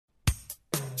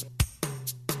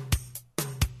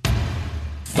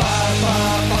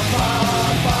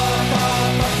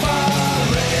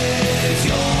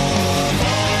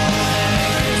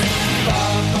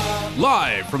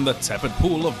from the tepid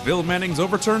pool of Bill Manning's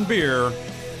overturned beer,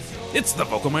 it's the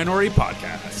Vocal Minority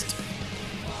Podcast.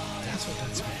 That's what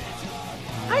that's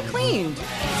meant. I cleaned.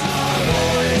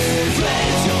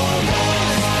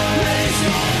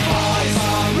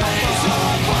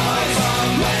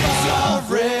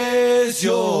 Raise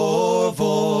your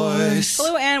voice.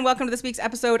 Hello and welcome to this week's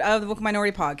episode of the Vocal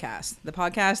Minority Podcast, the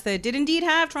podcast that did indeed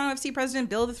have Toronto FC President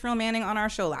Bill the Thrill Manning on our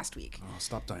show last week. Oh,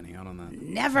 stop dining out on that.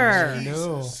 Never.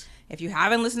 No. If you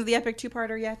haven't listened to the epic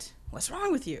two-parter yet, what's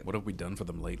wrong with you? What have we done for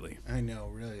them lately? I know,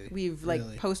 really. We've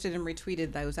really. posted and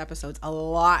retweeted those episodes a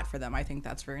lot for them. I think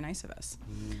that's very nice of us.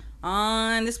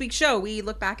 On this week's show, we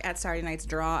look back at Saturday night's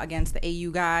draw against the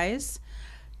AU guys,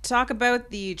 talk about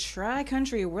the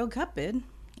Tri-Country World Cup bid.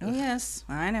 Oh yes,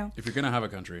 I know. If you're going to have a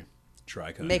country,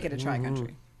 Tri-Country. Make it a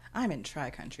Tri-Country. I'm in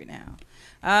Tri-Country now.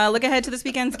 Look ahead to this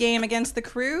weekend's game against the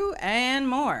Crew and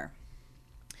more.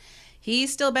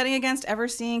 He's still betting against ever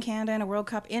seeing Canada in a World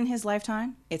Cup in his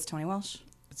lifetime. It's Tony Walsh.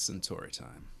 It's Centauri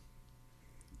time.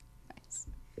 Nice.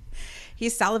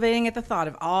 He's salivating at the thought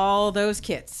of all those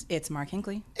kits. It's Mark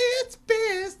Hinckley. It's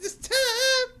business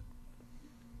time.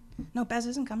 No, Bez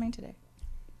isn't coming today.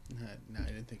 No, I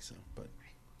didn't think so, but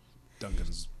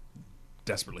Duncan's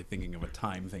desperately thinking of a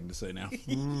time thing to say now.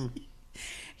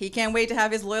 He can't wait to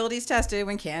have his loyalties tested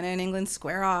when Canada and England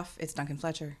square off. It's Duncan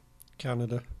Fletcher.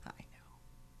 Canada. I know.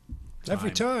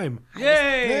 Every time.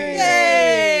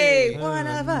 Yay! One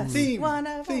of us. theme, One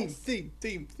of theme, us. theme.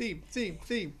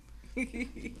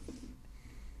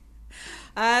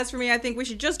 As for me, I think we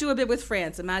should just do a bit with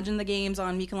France. Imagine the games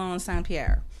on Miquelon and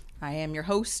Saint-Pierre. I am your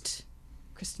host,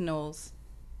 Kristen Knowles.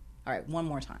 All right, one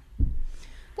more time.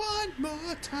 One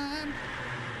more time.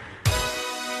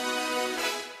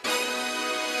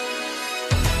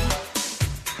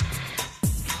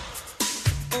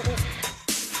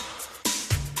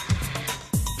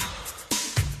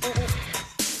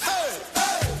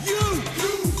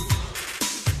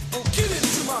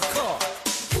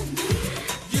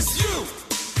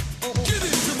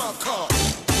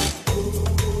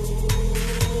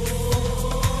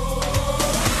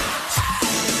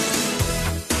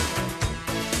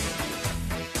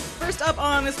 First up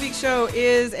on this week's show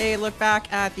is a look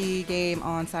back at the game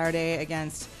on Saturday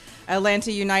against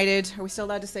Atlanta United. Are we still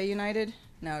allowed to say United?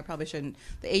 No, I probably shouldn't.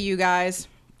 The AU guys.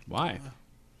 Why?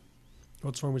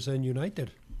 What's wrong with saying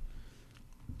United?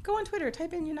 Go on Twitter,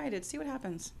 type in United, see what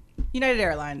happens. United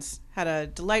Airlines had a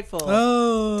delightful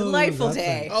Delightful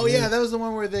day. thing. Oh yeah, that was the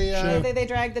one where they They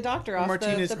dragged the doctor off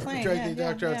Martinez the plane. dragged the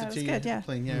doctor yeah, out it was the good, yeah.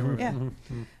 plane. Yeah, I remember. Yeah,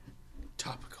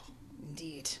 Topical.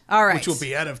 indeed. All right. Which will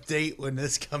be out of date when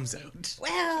this comes out.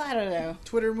 Well, I don't know.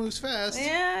 Twitter moves fast.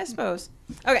 Yeah, I suppose.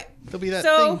 Okay. There'll be that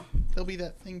So- thing. There'll be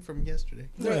that thing from yesterday.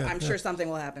 Yeah, I'm sure something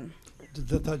will happen.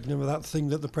 Remember that thing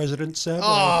that the president said?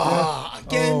 Oh,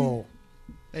 again. Oh.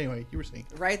 Anyway, you were saying.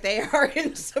 Right, they are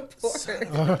in support.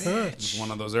 It's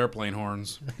one of those airplane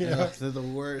horns. Yeah, they're the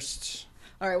worst.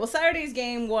 All right, well, Saturday's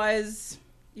game was,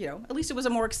 at least it was a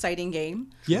more exciting game.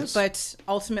 Yes. But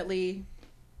ultimately,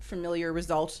 familiar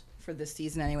result for this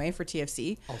season anyway for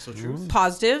TFC. Also true.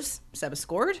 Positives, Seba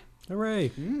scored. Hooray.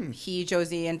 He,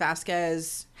 Josie, and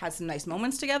Vasquez had some nice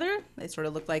moments together. They sort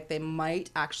of looked like they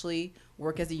might actually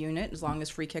work as a unit as long as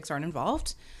free kicks aren't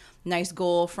involved. Nice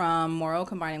goal from Moro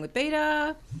combining with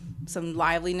Beta. Some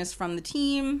liveliness from the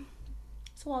team.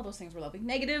 So all those things were lovely.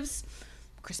 Negatives,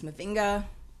 Chris Mavinga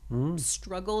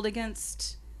struggled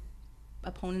against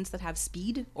opponents that have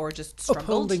speed or just struggled.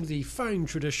 Upholding the fine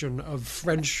tradition of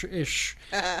French-ish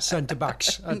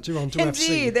centre-backs at Toronto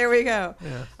Indeed, FC. there we go.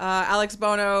 Yeah. Alex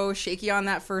Bono, shaky on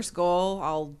that first goal.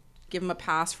 I'll give him a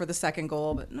pass for the second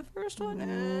goal, but in the first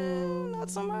one,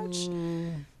 not so much.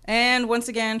 And once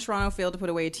again, Toronto failed to put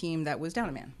away a team that was down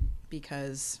a man.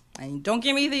 Because, don't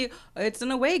give me it's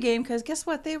an away game, because guess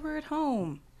what? They were at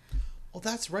home. Oh,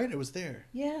 that's right. I was there.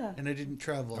 Yeah. And I didn't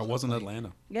travel. It wasn't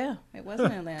Atlanta. Yeah, it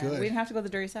wasn't Atlanta. Good. We didn't have to go to the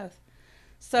dirty south.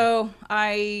 So,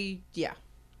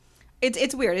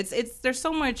 It's weird. It's there's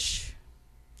so much,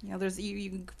 there's you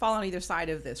can fall on either side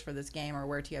of this for this game or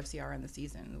where TFC are in the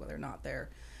season, whether or not they're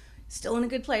still in a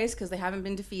good place because they haven't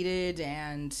been defeated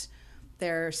and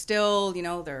they're still,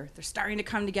 they're starting to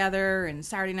come together. And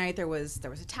Saturday night there was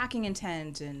attacking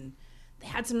intent and they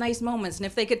had some nice moments. And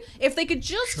if they could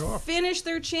just finish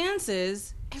their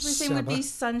chances, everything would be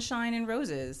sunshine and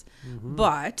roses.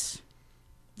 But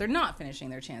they're not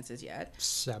finishing their chances yet.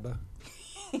 Seba.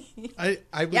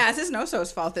 This is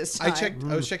Noso's fault this time.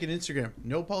 I was checking Instagram.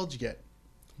 No apology yet.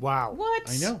 Wow. What?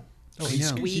 I know. Oh, I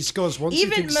know. he scores once.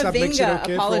 Even he thinks that makes it Mavinga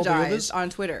okay for all the apologized others. on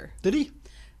Twitter. Did he?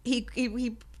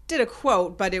 He did a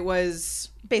quote, but it was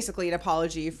basically an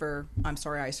apology for, I'm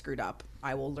sorry I screwed up.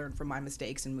 I will learn from my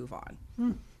mistakes and move on.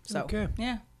 So, okay.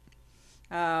 yeah.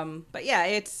 But yeah,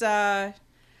 it's,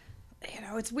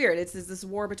 it's weird. It's this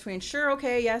war between, sure,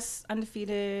 okay, yes,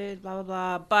 undefeated, blah,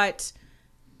 blah, blah. But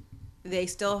they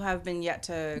still have been yet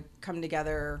to come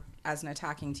together as an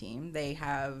attacking team. They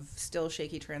have still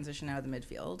shaky transition out of the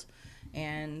midfield.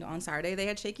 And on Saturday, they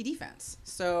had shaky defense.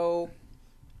 So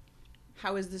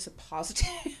how is this a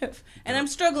positive? And I'm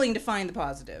struggling to find the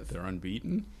positive. They're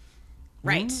unbeaten.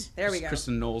 Right. There we go.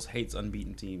 Kristen Knowles hates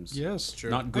unbeaten teams. Yes. True.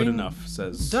 Not good enough,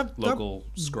 says local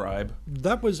scribe.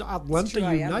 That was Atlanta true,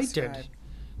 I am a United. scribe.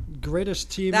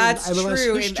 Greatest team That's in MLS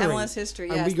true history. in MLS history.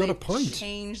 Yes, And we got they a point.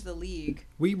 Changed the league.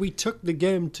 We took the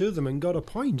game to them and got a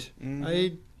point.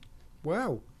 Mm-hmm.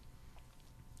 Wow.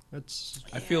 That's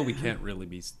I feel we can't really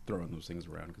be throwing those things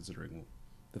around considering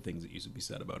the things that used to be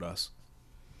said about us.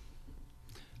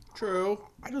 True.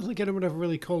 I don't think anyone ever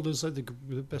really called us like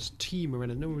the best team or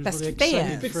anything. No one was Best really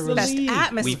excited fans, for us. best We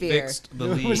atmosphere. fixed the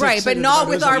No, league. was Right, but excited not about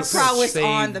with us. our We prowess saved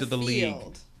on the league.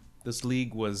 field. This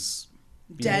league was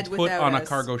Dead put without on a us.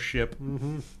 cargo ship,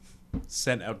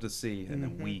 sent out to sea, and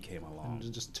then we came And along.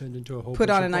 it just turned into a whole Put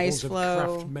bunch on of an ice bottles of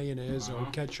flow. Kraft mayonnaise or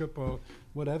ketchup or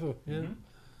whatever. Yeah.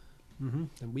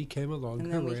 And we came along.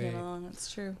 And then we Hooray. came along.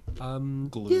 That's true.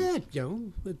 Glue. Yeah,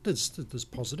 there's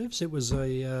positives. It was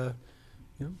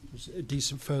it was a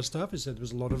decent first half. As I said, there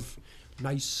was a lot of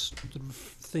nice sort of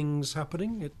things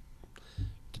happening. It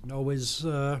didn't always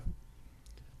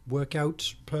work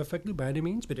out perfectly by any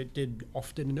means, but it did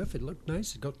often enough. It looked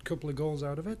nice. It got a couple of goals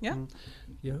out of it. Yeah.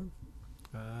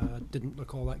 And, didn't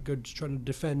look all that good trying to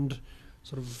defend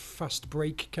sort of fast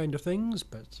break kind of things,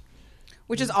 but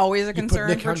Which is always a you put concern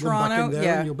Nick for Hagglund back in Toronto. there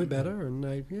Yeah. and you'll be better. And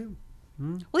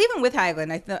Well, even with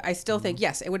Hagelin, I still think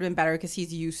yes, it would have been better because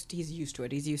he's used to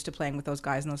it. He's used to playing with those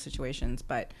guys in those situations.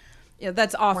 But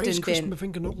that's why often is Chris been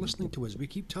Mafinga not listening to us? We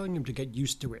keep telling him to get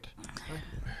used to it.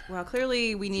 well.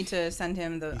 Clearly, we need to send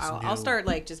him the. I'll start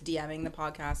like just DMing the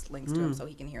podcast links to him so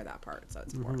he can hear that part. So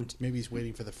it's important. Maybe he's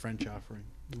waiting for the French offering.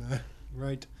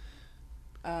 Right.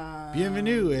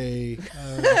 Bienvenue,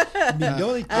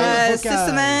 Minorité vocale.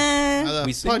 System,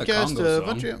 We sing the podcast Congo of song.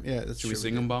 Montreal. Yeah, that's Should true. we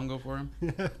sing a bongo for him?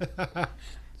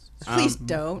 please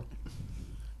don't.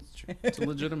 It's a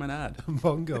legitimate ad.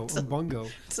 Bongo. Bongo.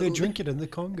 They drink it in the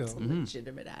Congo.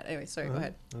 Legitimate ad. Anyway, sorry. Go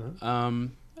ahead.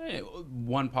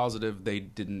 One positive they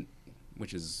didn't,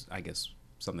 which is I guess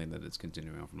something that is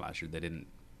continuing on from last year. They didn't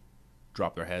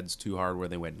drop their heads too hard where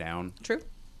they went down. True.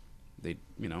 They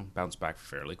bounced back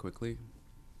fairly quickly,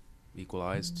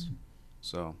 equalized.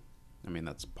 So, I mean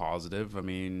that's positive. I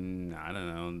mean I don't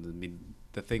know. I mean,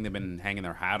 the thing they've been hanging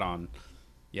their hat on.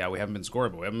 Yeah, we haven't been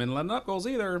scoring, but we haven't been letting up goals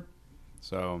either.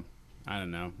 So I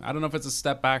don't know. I don't know if it's a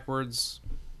step backwards.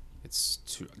 It's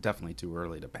definitely too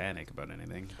early to panic about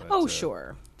anything. But, Oh,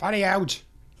 sure. Party out.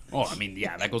 Oh, I mean,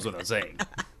 yeah, that goes without saying.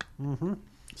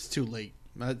 It's too late.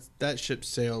 That ship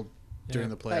sailed during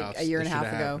the playoffs. Like a year and a It half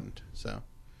should have ago. happened, so,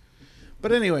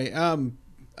 but anyway,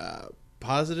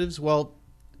 positives. Well,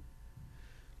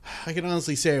 I can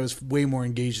honestly say I was way more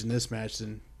engaged in this match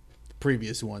than the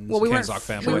previous ones. Well, we weren't. Kansas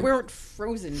family. We weren't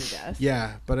frozen to death.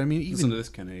 Yeah, but I mean, Listen even to this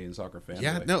Canadian soccer fan.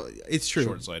 yeah, no, it's true.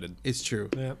 Short-sighted. It's true.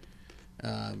 Yeah.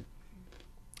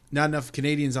 Not enough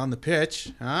Canadians on the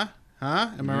pitch, huh?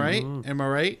 Am I right? Am I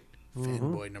right?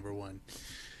 Fanboy number one.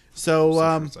 So,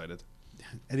 Short-sighted.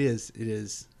 it is.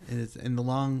 In the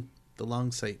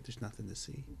long sight, there's nothing to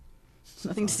see.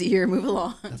 Nothing to see here. Move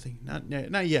along. Nothing.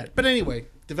 Not yet. But anyway,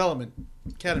 development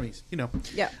academies.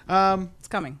 Yeah. It's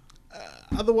coming.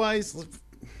 Otherwise,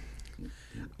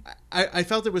 I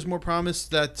felt there was more promise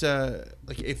that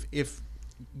like if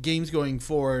games going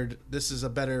forward, this is a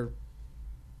better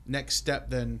next step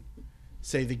than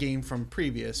say the game from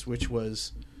previous, which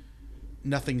was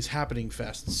nothing's happening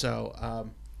fest. So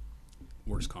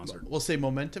Worst concert. we'll say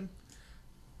momentum.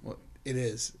 Well, it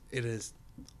is.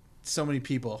 So many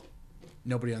people,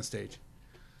 nobody on stage.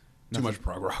 Too much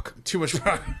prog rock. Too much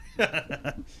rock.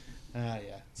 Yeah.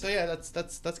 So yeah,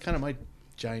 that's kind of my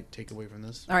giant takeaway from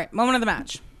this. All right. Moment of the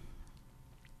match.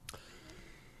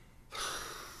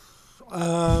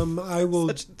 I will.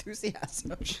 Such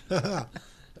enthusiasm.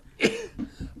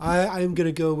 I'm going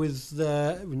to go with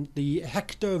the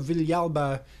Hector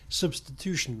Villalba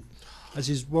substitution. As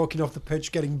he's walking off the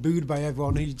pitch, getting booed by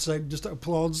everyone, he'd say, just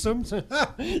applauds him.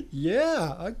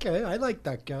 Yeah, okay, I like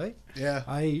that guy. Yeah.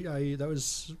 I that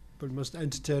was the most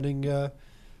entertaining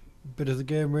bit of the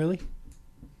game, really.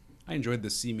 I enjoyed the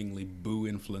seemingly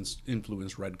boo-influenced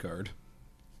red card.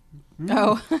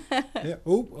 Oh. Yeah.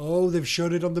 Oh, they've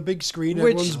showed it on the big screen.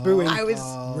 Which Everyone's booing. I was.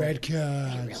 Red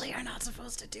card. They really are not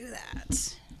supposed to do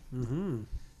that.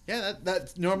 Yeah,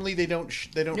 that normally they don't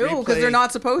No, because replay they're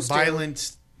not supposed to.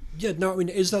 violent. Yeah, no, I mean,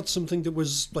 is that something that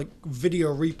was like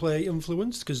video replay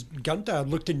influenced? Because Gantad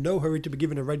looked in no hurry to be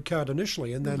given a red card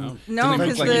initially, and then No, Didn't even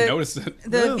because look like he the- noticed it.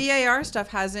 The No. VAR stuff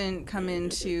hasn't come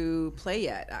into play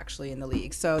yet, actually, in the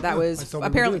league. So that Oh, was I thought we were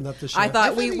apparently. doing that this I year.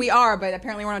 thought I thought we are, but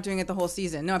apparently we're not doing it the whole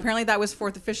season. No, apparently that was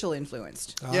fourth official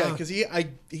influenced. Yeah, because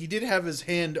he did have his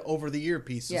hand over the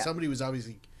earpiece, so Yeah. somebody was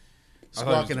obviously thought he was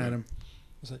squawking doing at it. him.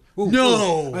 I was like, "Ooh,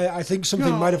 No! ooh, I think something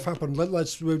No! might have happened.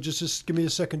 Let's just give me a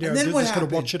second here. And then I'm what just going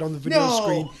to happened? watch it on the video No!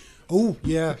 screen. Oh,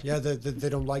 yeah, they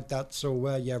don't like that.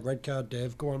 So, yeah, red card,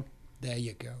 Dave. Go on. There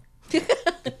you go.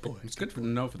 It's good to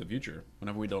know for the future.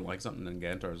 Whenever we don't like something, then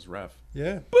Gantar's ref.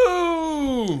 Yeah.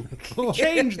 Boo!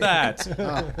 Change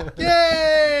that.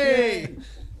 Yay!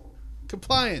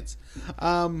 Compliance.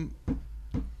 Moment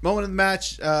of the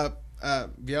match.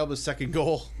 Villalba's second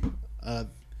goal.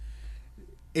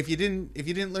 If you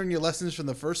didn't learn your lessons from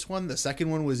the first one, the second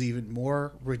one was even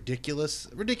more ridiculous.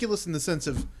 Ridiculous in the sense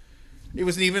of it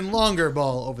was an even longer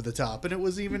ball over the top,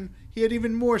 and he had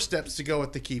even more steps to go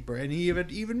at the keeper, and he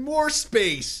had even more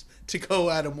space to go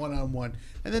at him 1-on-1,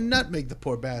 and then nutmeg the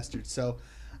poor bastard. So,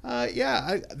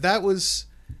 that was.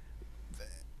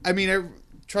 I mean,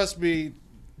 trust me,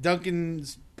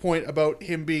 Duncan's point about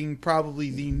him being probably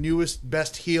the newest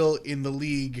best heel in the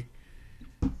league.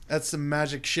 That's some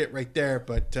magic shit right there.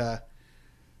 But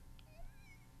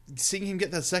seeing him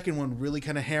get that second one really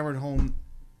kind of hammered home.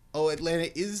 Oh, Atlanta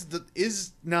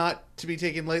is not to be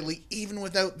taken lightly, even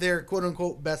without their quote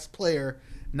unquote best player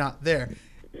not there.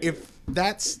 If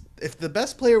the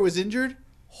best player was injured,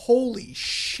 holy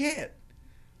shit!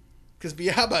 Because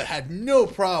Villalba had no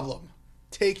problem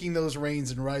taking those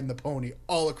reins and riding the pony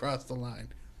all across the line.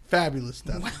 Fabulous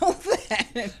stuff. Well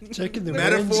then. Taking the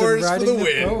Metaphors reins and for the riding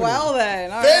win. pony. Well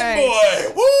then. All Ben right.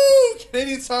 boy, woo!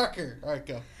 Canadian soccer. All right,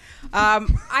 go.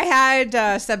 I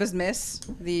had Seba's miss,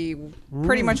 the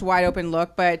pretty much wide open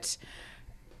look, but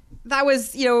that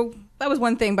was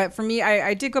one thing. But for me,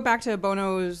 I did go back to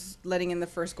Bono's letting in the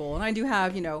first goal, and I do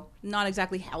have, not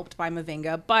exactly helped by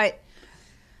Mavinga, but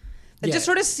it Yeah. just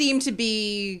sort of seemed to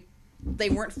be they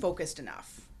weren't focused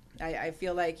enough. I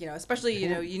feel like, especially,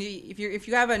 you need, if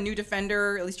you have a new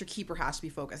defender, at least your keeper has to be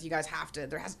focused. You guys have to.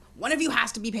 One of you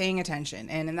has to be paying attention,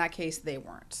 and in that case, they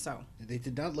weren't. So They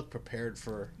did not look prepared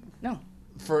for no.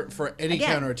 any Again.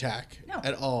 counterattack No.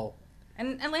 at all.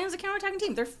 And Atlanta's a counterattacking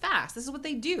team. They're fast. This is what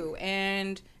they do.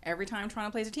 And every time Toronto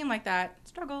plays a team like that,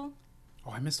 struggle.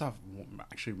 Oh, I missed off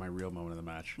actually my real moment of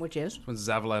the match. Which is? When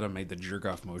Zavaleta made the jerk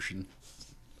off motion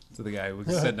to the guy who was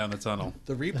sitting down the tunnel.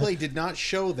 The replay did not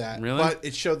show that, Really? but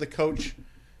it showed the coach.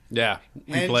 Yeah.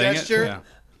 Hand Replaying gesture?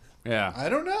 it? Yeah. I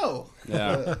don't know.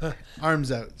 Yeah.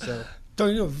 Arms out. So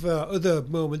Talking of other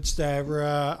moments there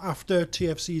after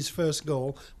TFC's first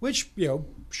goal, which,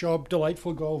 sharp,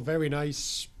 delightful goal, very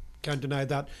nice, can't deny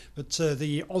that. But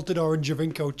the Altidore and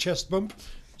Javinko chest bump.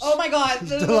 Oh my God!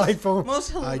 This is the Delightful.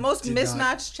 Most I most did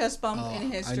mismatched chest bump in I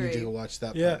need history. to go watch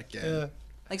that Yeah, part again.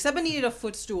 Like Seba needed a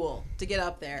footstool to get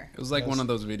up there. It was like one of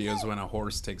those videos when a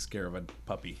horse takes care of a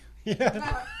puppy.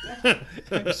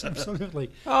 yes,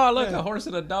 absolutely. Oh, look, a horse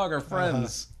and a dog are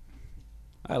friends.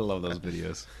 I love those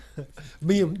videos.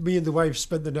 Me and the wife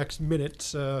spent the next minute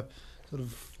sort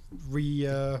of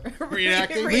Reenacting.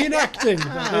 reenacting.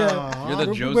 Yeah. You're the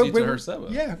We're- Josie we're- to her we're- Seba.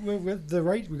 Yeah,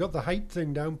 we got the height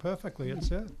thing down perfectly. It's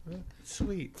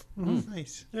Sweet.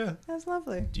 Nice. yeah, That's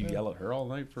lovely. Do you yell at her all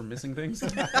night for missing things?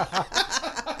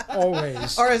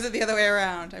 always. Or is it the other way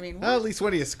around? I mean, Well, at least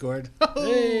one of you scored.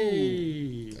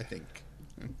 Hey. I think.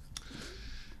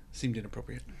 Seemed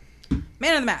inappropriate.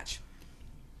 man of the match.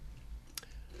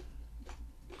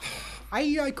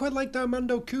 I quite liked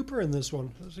Armando Cooper in this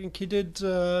one. I think he did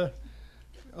a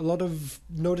lot of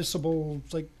noticeable,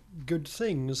 good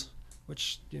things,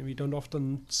 which we don't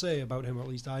often say about him. At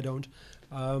least I don't.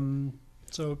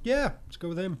 So yeah, let's go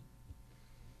with him.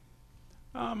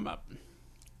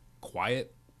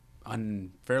 Quiet,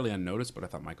 fairly unnoticed, but I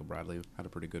thought Michael Bradley had a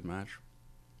pretty good match.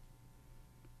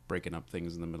 Breaking up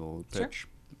things in the middle of the Sure. pitch.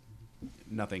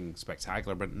 Nothing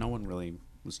spectacular, but no one really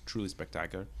was truly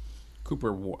spectacular.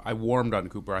 Cooper, I warmed on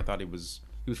Cooper. I thought he was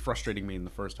frustrating me in the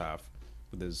first half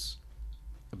with his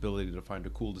ability to find a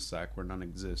cul-de-sac where none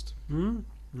exist.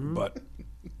 But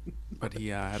he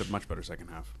had a much better second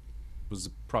half. Was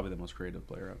probably the most creative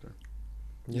player out there.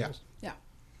 Yeah. Yeah.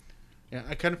 Yeah,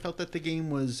 I kind of felt that the game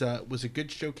was a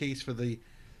good showcase for the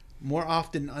more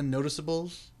often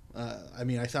unnoticeables.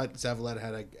 I thought Zavaleta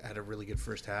had a really good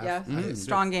first half. Yeah.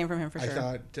 Strong game from him for I sure.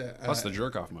 thought Plus the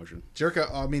jerk-off motion. Jerka.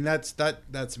 I mean, that's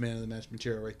man of the match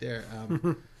material right there.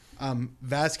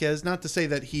 Vasquez, not to say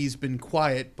that he's been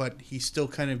quiet, but he's still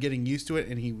kind of getting used to it,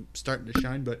 and he's starting to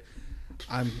shine. But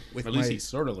I'm with At my. least he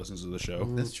sort of listens to the show.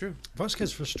 That's true.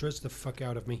 Vasquez frustrates the fuck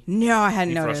out of me. No, I hadn't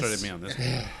He noticed. frustrated me on this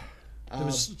one. There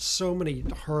was so many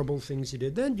horrible things he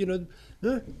did. Then,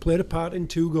 played a part in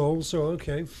 2 goals, so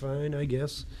okay, fine, I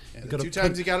guess. Yeah, You the gotta 2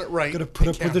 times he got it right. Got to put it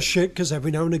up with the counted. shit because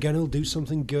every now and again he'll do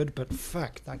something good. But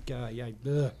fuck that guy.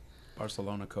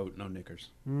 Barcelona coat, no knickers.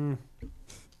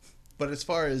 But as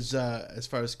far as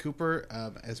Cooper,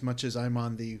 as much as I'm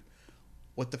on the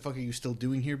 "what the fuck are you still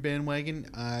doing here" bandwagon,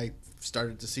 I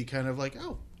started to see kind of like,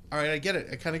 oh, all right, I get it.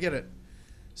 I kind of get it.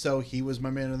 So he was my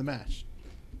man of the match.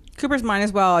 Cooper's mine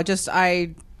as well. And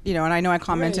I know I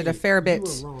commented a fair bit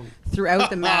You were wrong. throughout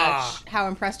the match how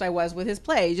impressed I was with his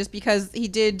play, just because he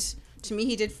did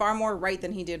far more right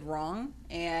than he did wrong,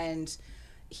 and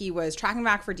he was tracking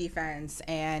back for defense,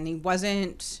 and he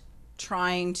wasn't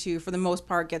trying to, for the most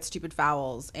part, get stupid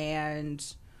fouls,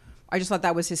 and I just thought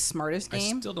that was his smartest I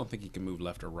game. still don't think he can move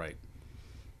left or right.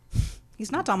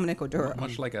 He's not Dominic Oduro.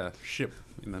 Much like a ship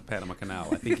in the Panama Canal.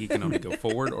 I think he can only go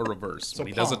forward or reverse. When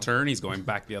he does a Pong. turn, he's going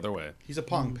back the other way. He's a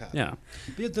pong pad. Yeah.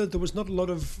 But yeah, there was not a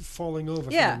lot of falling over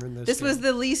Yeah, for him in this. this was game.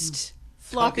 the least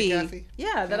floppy, Coffee?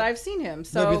 that I've seen him.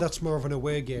 So Maybe that's more of an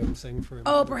away game thing for him.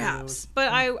 Oh, Who perhaps. knows? But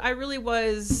I really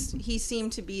was. He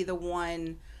seemed to be the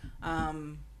one,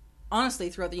 honestly,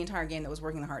 throughout the entire game that was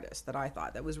working the hardest. That I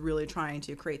thought that was really trying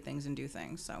to create things and do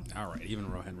things. So All right. Even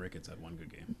Rohan Ricketts had one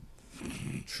good game.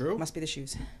 True. must be the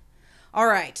shoes. All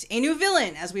right, a new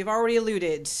villain, as we've already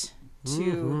alluded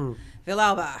to,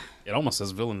 Villalba. It almost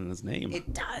says villain in his name.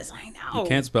 It does. I know. You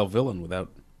can't spell villain without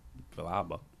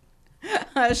Villalba.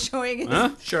 Showing his, Huh?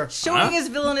 Sure. showing his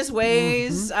villainous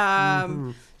ways.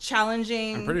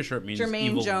 Challenging. I'm pretty sure it means Jermaine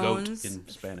evil Jones goat in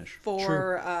Spanish.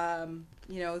 for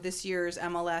this year's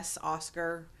MLS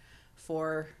Oscar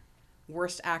for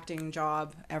worst acting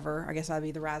job ever. I guess that'd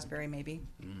be the Raspberry, maybe.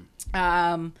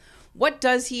 What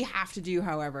does he have to do,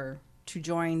 however, to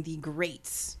join the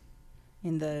greats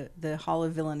in the Hall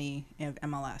of Villainy of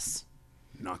MLS?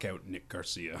 Knock out Nick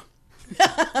Garcia.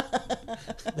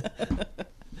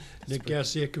 Nick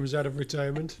Garcia comes out of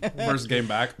retirement. First game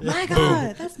back. My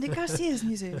God, that's Nick Garcia's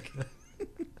music.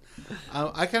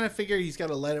 I kind of figure he's got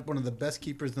to light up one of the best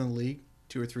keepers in the league,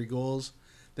 2 or 3 goals,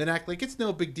 then act like it's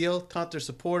no big deal, taunt their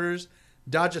supporters,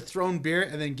 dodge a thrown beer,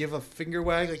 and then give a finger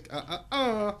wag like,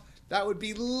 That would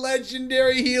be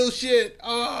legendary heel shit.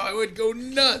 Oh, I would go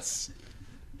nuts.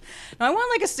 Now, I want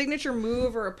like a signature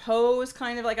move or a pose,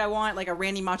 kind of like I want like a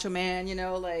Randy Macho Man,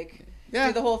 Yeah.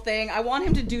 do the whole thing. I want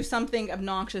him to do something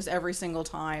obnoxious every single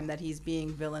time that he's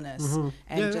being villainous, and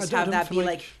Yeah, just I have don't that feel be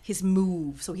like- like his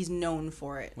move, so he's known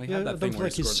for it. We Yeah, had I that don't thing feel where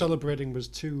like he his scored celebrating was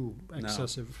too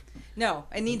excessive. No,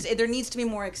 there needs to be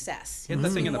more excess. He had the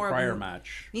thing in the More of- prior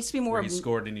match. Needs to be more. Where he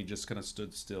scored and he just kind of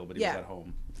stood still, but he Yeah. was at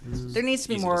home. There needs to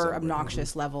be Easy to more celebrate.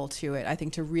 obnoxious level to it. I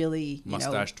think to really,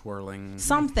 Mustache twirling.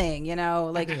 something,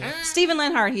 like Steven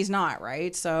Lenhart, he's not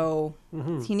right, so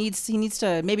he needs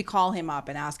to maybe call him up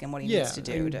and ask him what he Yeah, needs to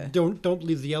do and to don't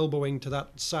leave the elbowing to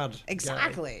that sad guy.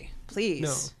 exactly. Please,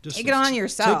 No, just take it on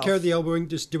yourself. Take care of the elbowing.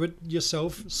 Just do it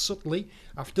yourself subtly.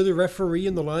 After the referee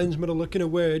and the linesman are looking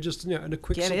away, just and a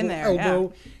quick Get in subtle there,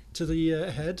 elbow to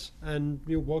the head, and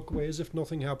you walk away as if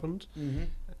nothing happened.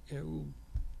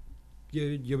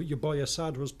 Your boy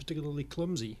Assad was particularly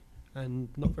clumsy and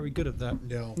not very good at that.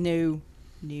 No.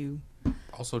 No.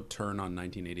 Also turn on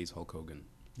 1980s Hulk Hogan.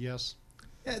 Yes.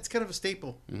 Yeah, it's kind of a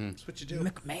staple. That's what you do.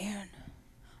 McMahon.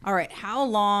 All right, how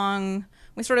long?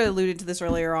 We sort of alluded to this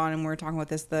earlier on, and we were talking about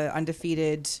this, the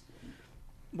undefeated,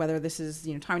 whether this is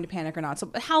time to panic or not.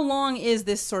 So, how long is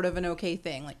this sort of an okay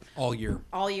thing? Like All year.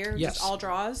 all year, Yes. just all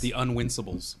draws? The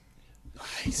Unwinsables.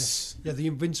 Nice. Yeah, the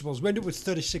Invincibles. We ended up with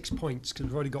 36 points because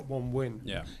we've already got one win.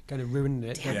 Yeah. Kind of ruining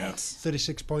it. Damn Yeah. it.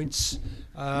 36 points,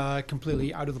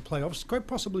 completely out of the playoffs. Quite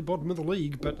possibly bottom of the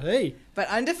league, but hey, But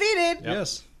undefeated. Yep.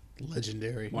 yes,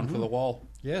 Legendary. One for the wall.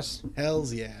 yes,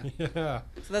 Hells yeah. yeah.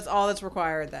 So that's all that's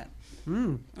required then.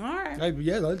 All right.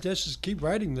 Yeah, let's just keep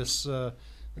riding this.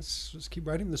 Let's just keep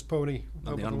riding this pony.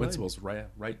 No, the over line. Unwinsables.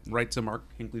 Right to Mark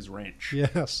Hinckley's ranch.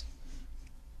 Yes.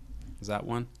 Is that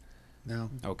one? No,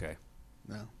 Okay.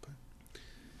 no. But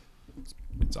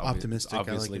It's Optimistic, I like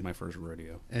Obviously, it. my first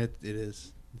rodeo. it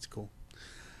is. It's cool.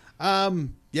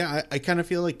 Yeah, I kind of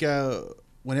feel like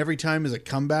when every time is a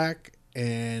comeback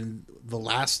and the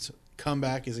last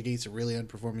comeback is against a really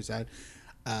underperforming side,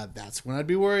 that's when I'd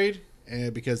be worried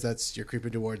because you're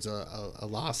creeping towards a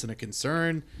loss and a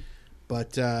concern.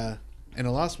 But and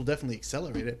a loss will definitely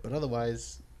accelerate it. But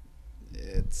otherwise,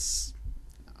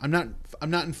 I'm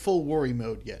not in full worry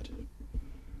mode yet.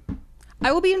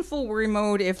 I will be in full worry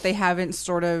mode if they haven't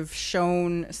sort of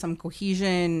shown some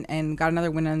cohesion and got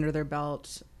another win under their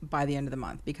belt by the end of the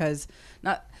month. Because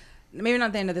maybe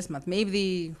not the end of this month.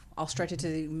 Maybe I'll stretch it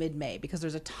to mid-May because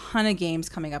there's a ton of games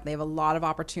coming up. They have a lot of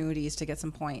opportunities to get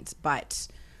some points. But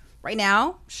right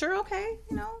now, sure, okay,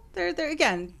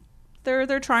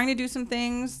 they're trying to do some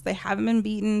things. They haven't been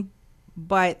beaten,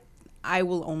 but I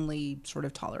will only sort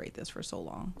of tolerate this for so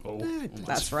long.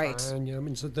 That's right. Fine, yeah. I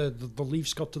mean, so the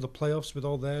Leafs got to the playoffs with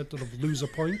all their sort of loser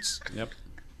points. Yep.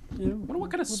 You know, Wonder what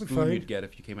kind of we'll be spoon fine. you'd get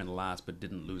if you came in last but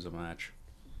didn't lose a match.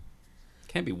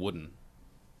 Can't be wooden.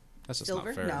 That's just Silver?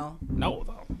 not fair. No. No,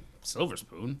 though. Silver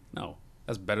spoon? No.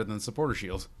 That's better than the supporter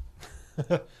shield.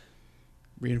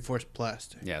 Reinforced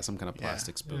plastic. Yeah, some kind of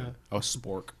plastic spoon. Yeah. Oh,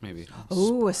 spork, maybe.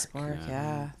 Oh, a spark. yeah.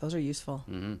 Yeah, those are useful.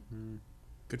 Mm-hmm.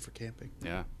 Good for camping.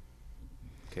 Yeah.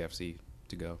 KFC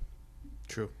to go.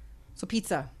 True. So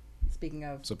pizza. Speaking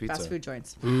of So pizza. fast food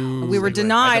joints, Ooh, we were segue. I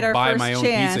denied had to our buy first my own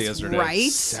pizza chance, yesterday. right,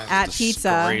 That's at a pizza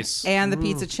disgrace. and the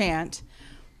pizza chant.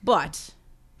 But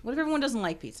what if everyone doesn't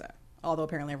like pizza? Although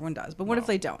apparently everyone does. But what if Well,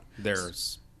 they don't?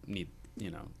 There's need, they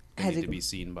Had need to- to be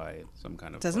seen by some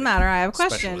kind of Doesn't matter. I have a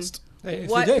question. specialist. Hey,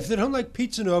 What- if they don't like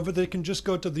Pizza Nova, they can just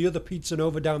go to the other Pizza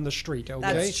Nova down the street, okay?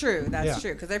 That's true. That's Yeah.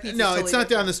 true. Because their pizza. No, it's not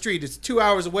down the street. It's 2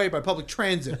 hours away by public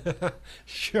transit.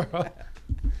 Sure.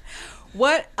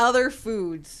 What other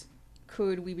foods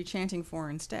could we be chanting for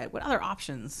instead? What other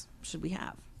options should we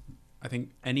have? I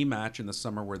think any match in the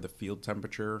summer where the field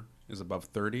temperature is above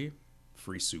 30,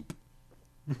 free soup.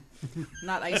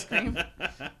 Not ice cream.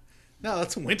 No,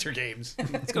 that's winter games.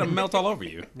 It's gonna melt all over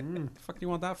you. The fuck do you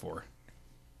want that for?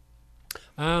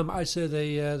 I say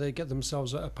they get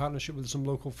themselves a partnership with some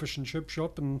local fish and chip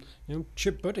shop and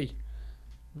chip buddy.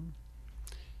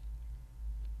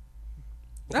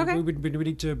 Okay. We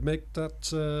need to make that.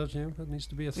 That needs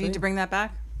to be a We thing. need to bring that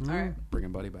back. All right.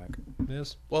 Bringing Buddy back.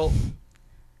 Yes. Well,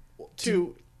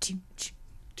 two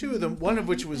of them. One of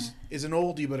which is an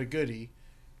oldie but a goodie.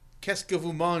 Qu'est-ce que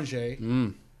vous mangez?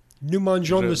 Nous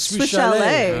mangeons le Swiss Swiss chalet.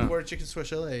 chalet. Quarter chicken Swiss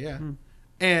chalet. Yeah.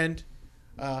 And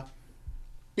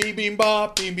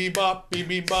bibimbap, bibimbap,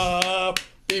 bibimbap,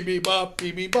 bibimbap,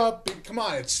 bibimbap. Come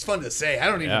on, it's fun to say. I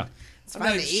don't even. Yeah. It's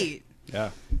fun to eat.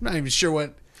 Yeah. I'm not even sure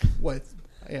what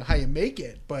how you make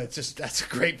it, but it's just that's a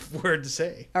great word to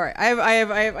say. All right, I have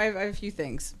a few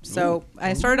things. So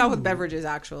I started off with beverages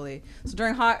actually. So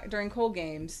during cold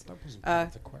games, That wasn't Uh,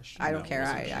 the question. I don't care.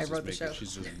 She's I just wrote the making- show.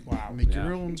 She's just Make yeah,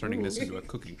 your own. turning this into a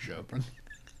cooking show.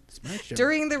 It's my show.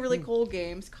 During the really cold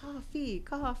games, coffee.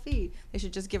 They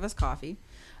should just give us coffee.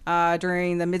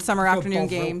 During the midsummer afternoon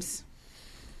Bovril. games,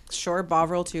 sure,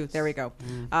 Bovril too. There we go.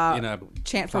 In a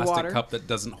chant for plastic water. cup that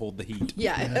doesn't hold the heat.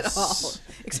 Yeah, at all.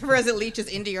 Except for as it leaches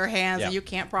into your hands Yeah. and you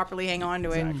can't properly hang on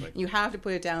to it. Exactly. You have to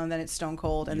put it down, and then it's stone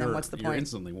cold, and then what's the You're point?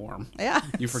 instantly warm. Yeah.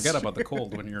 You forget about the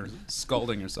cold when you're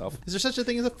scalding yourself. Is there such a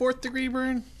thing as a 4th degree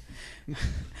burn?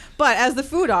 But as the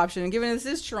food option, given this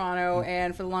is Toronto,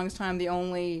 and for the longest time the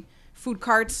only food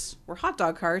carts were hot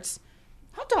dog carts,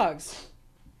 hot dogs.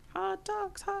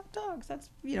 That's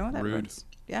that Rude. works.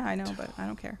 Yeah, I know, but I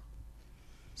don't care.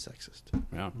 Sexist.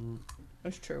 Yeah.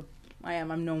 It's true.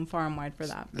 I'm known far and wide for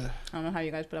that. I don't know how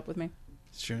you guys put up with me.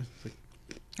 It's true. It's like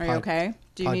Are you okay?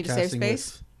 Do you need a safe podcasting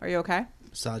space? Are you okay?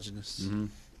 misogynists. Mm-hmm.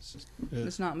 It's just,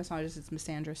 It's not misogynists, it's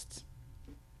misandrists.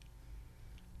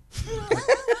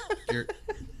 you're,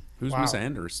 Who's Wow. Miss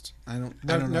Anders? I don't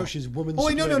No, know. she's woman's. Oh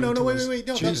wait, no, superior wait, to no. us.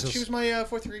 That, Jesus. she was my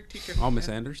 4th grade teacher. Oh, Miss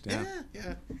yeah. Anders?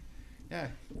 Yeah. Yeah.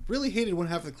 Really hated one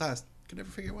half of the class. Could never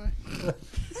figure why.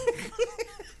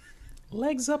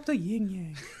 Legs up to yin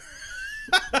yang.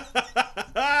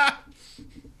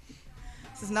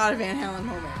 This is not a Van Halen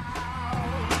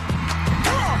moment.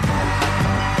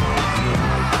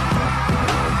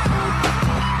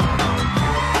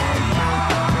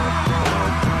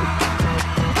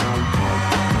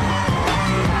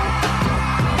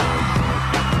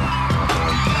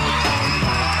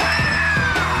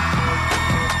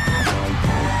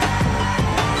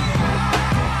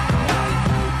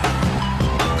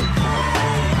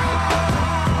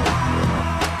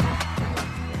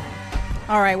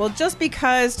 All right. Well, just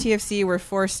because TFC were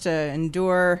forced to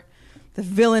endure the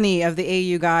villainy of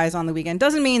the AU guys on the weekend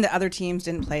doesn't mean that other teams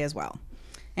didn't play as well.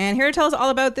 And here to tell us all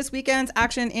about this weekend's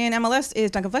action in MLS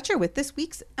is Duncan Fletcher with this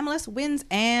week's MLS wins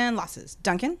and losses.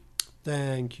 Duncan,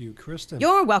 Thank you, Kristen.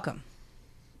 you're welcome.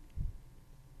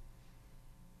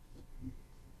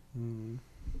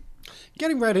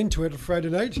 Getting right into it Friday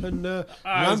night, and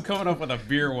I was coming up with a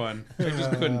beer one. I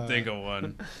just couldn't think of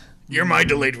one. You're my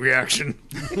delayed reaction.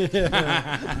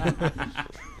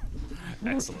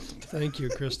 Excellent. thank you,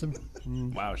 Kristen.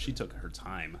 Wow, she took her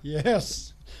time.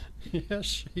 Yes. Yes,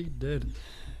 she did.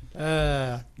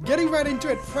 Getting right into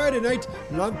it, Friday night,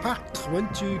 L'Impact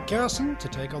went to Carson to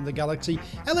take on the Galaxy.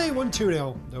 LA won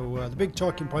 2-0, though the big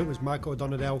talking point was Marco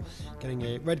Donadell getting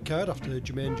a red card after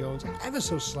Jermaine Jones ever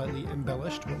so slightly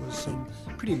embellished what was some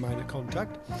pretty minor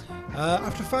contact.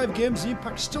 After 5 games, the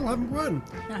Impact still haven't won,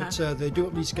 but they do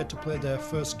at least get to play their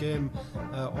first game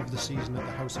of the season at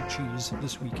the House of Cheese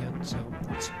this weekend, so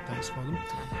that's nice for them.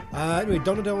 Anyway,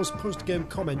 Donadell's post-game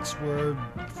comments were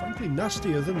frankly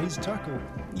nastier than his tackle.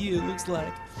 Yeah, it looks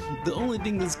like the only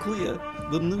thing that's clear,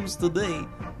 the news today,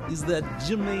 is that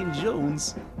Jermaine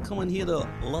Jones coming here to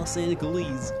Los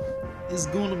Angeles is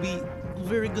going to be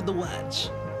very good to watch.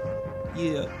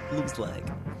 Yeah, looks like.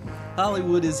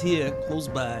 Hollywood is here, close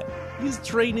by. He's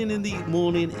training in the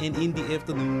morning and in the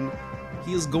afternoon.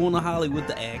 He is going to Hollywood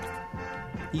to act.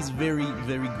 He's very,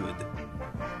 very good.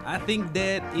 I think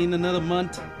that in another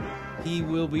month, he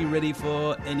will be ready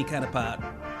for any kind of part.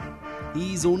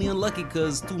 He's only unlucky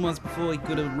because 2 months before he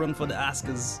could have run for the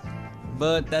Oscars.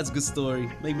 But that's a good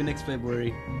story. Maybe next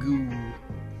February. Goo.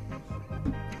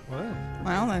 Wow.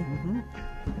 Well, then.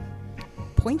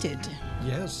 Pointed.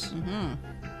 Yes.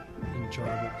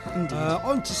 Enjoyable. Indeed.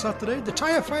 On to Saturday, the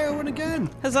Tire Fire won again.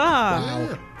 Huzzah!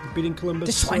 Yeah, beating Columbus.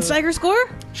 Did Schweinsteiger score?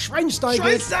 Schweinsteiger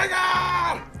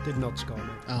did not score.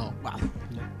 No. Oh, Wow.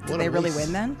 No. Did they really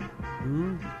win then?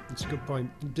 That's a good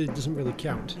point. It doesn't really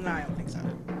count. No, I don't think so.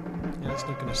 Yeah, it's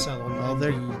not going to sell on Well,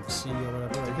 they're- NBC or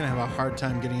whatever. they're gonna have a hard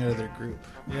time getting out of their group.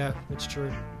 Yeah, it's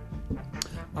true.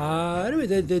 Anyway,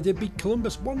 they beat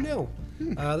Columbus 1-0.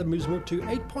 That moves them up to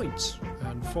 8 points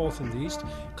and 4th in the East.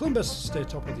 Columbus stay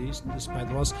top of the East despite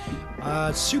the loss.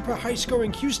 Super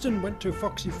high-scoring Houston went to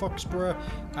Foxy Foxborough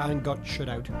and got shut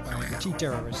out by the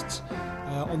T-terrorists.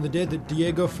 On the day that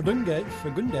Diego Fagundez,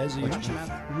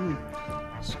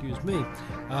 excuse me,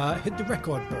 hit the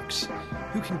record books.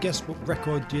 Who can guess what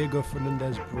record Diego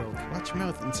Fernandez broke? Watch your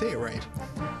mouth and say it right.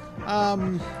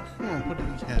 What do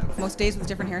we have? Most days with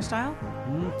different hairstyle?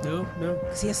 No.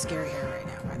 Because he has scary hair right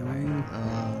now, by the way.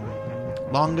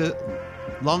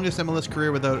 Longest MLS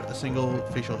career without a single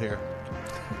facial hair.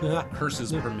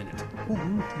 Curses per minute.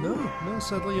 No,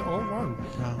 sadly, all wrong.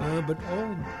 But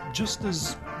all just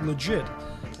as legit.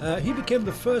 He became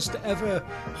the first ever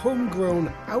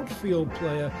homegrown outfield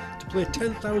player to play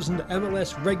 10,000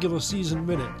 MLS regular season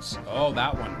minutes. Oh,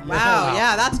 that one. Wow,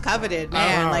 yeah, that's coveted,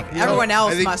 man. Everyone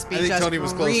else must be just Tony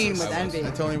was green closest. with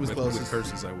envy. Tony was With closest.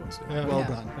 curses, I was. Yeah. Well Yeah,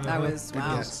 done. That was,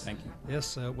 wow. Yes. Thank you.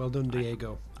 Yes, well done,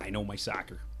 Diego. I know my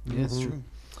soccer. Yeah, it's true.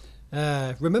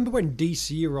 Remember when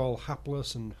DC were all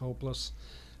hapless and hopeless?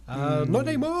 Not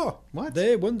anymore. What?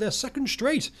 They won their second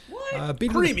straight. What?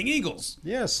 Beating Screaming Eagles.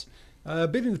 Yes.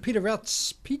 Beating the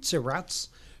Pizza Rats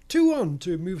 2-1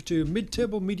 to move to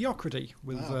mid-table mediocrity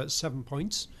with 7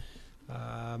 points.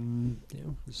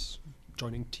 It's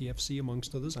joining TFC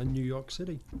amongst others and New York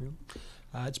City.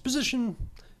 Its position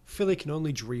Philly can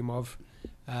only dream of.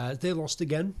 They lost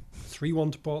again,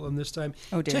 3-1 to Portland this time,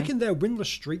 Oh, dear. taking their winless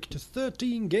streak to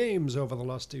 13 games over the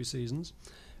last 2 seasons.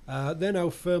 They're now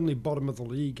firmly bottom of the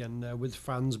league and with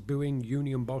fans booing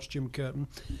Union boss Jim Curtin.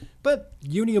 But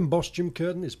Union boss Jim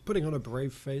Curtin is putting on a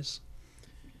brave face.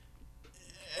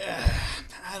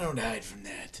 I don't hide from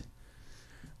that.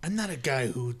 I'm not a guy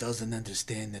who doesn't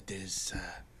understand that there's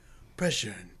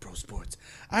pressure in pro sports.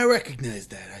 I recognize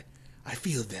that. I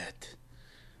feel that.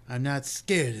 I'm not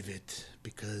scared of it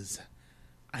because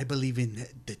I believe in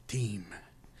the team.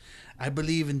 I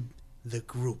believe in the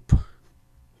group.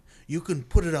 You can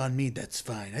put it on me, that's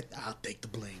fine. I'll take the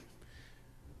blame.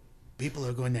 People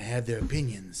are going to have their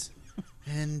opinions,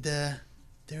 and they're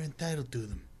entitled to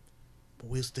them. But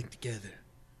we'll stick together.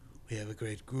 We have a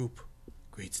great group,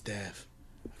 great staff,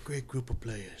 a great group of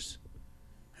players,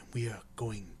 and we are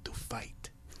going to fight.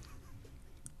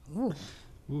 Ooh.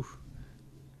 Oof.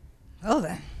 Well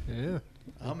then. Yeah.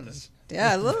 Ominous.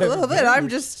 Yeah, a little bit. I'm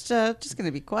just going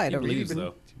to be quiet He over here. believes,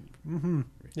 though.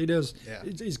 He does. Yeah.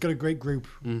 He's got a great group.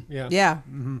 Yeah. Yeah.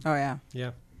 Oh, yeah.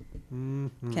 Yeah.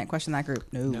 Can't question that group.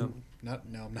 No.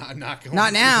 No. I'm not going.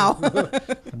 Not now.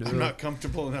 I'm not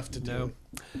comfortable enough to do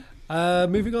it.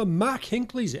 Moving on, Mark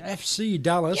Hinckley's FC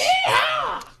Dallas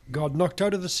got knocked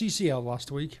out of the CCL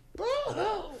last week.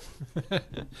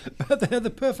 But they had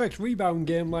the perfect rebound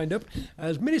game lined up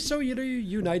as Minnesota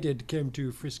United came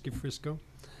to Frisky Frisco.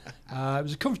 It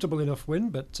was a comfortable enough win,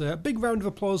 but a big round of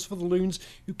applause for the Loons,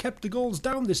 who kept the goals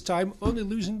down this time, only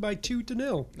losing by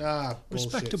 2-0.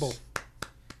 Respectable.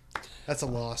 That's a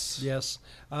loss. Yes.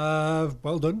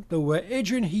 Well done. Though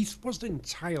Adrian Heath wasn't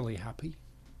entirely happy.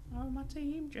 Oh, my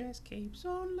team just keeps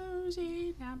on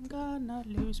losing. I'm gonna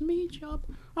lose me job.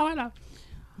 Oh, hello.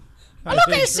 I Look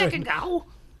think at his second goal.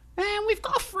 And we've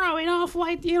got to throw in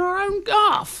halfway in our own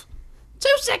half. 2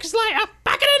 seconds later,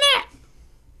 back in the net.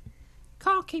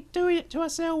 Can't keep doing it to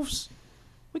ourselves.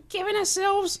 We're giving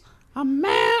ourselves a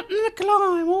mountain to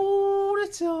climb all the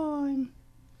time.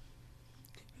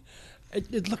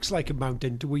 It looks like a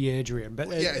mountain to we, Adrian, but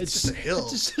Yeah, it's just a hill.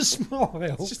 It's just a small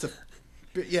hill. It's just a,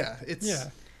 yeah. It's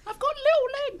I've got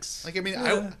little legs. like, I mean,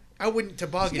 I wouldn't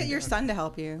toboggan. Get your son to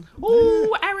help you.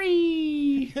 Oh,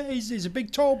 Harry. Yeah, he's a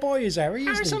big tall boy, is Harry,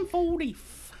 isn't Harrison Fordy.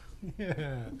 he?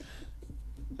 Yeah.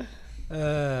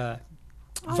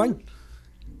 Van-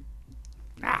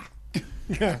 Ah,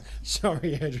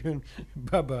 Sorry, Adrian.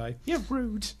 Bye-bye. you're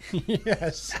rude.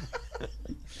 Yes.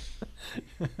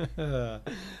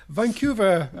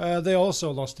 Vancouver, they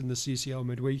also lost in the CCL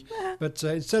midweek, but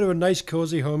instead of a nice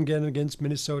cozy home game against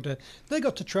Minnesota, they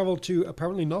got to travel to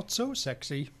apparently not so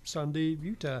sexy Sandy,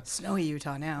 Utah, Snowy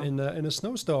Utah now. in a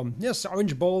snowstorm. Yes,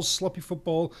 orange balls, sloppy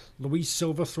football, Luis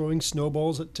Silva throwing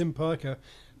snowballs at Tim Parker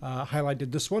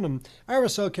highlighted this one, and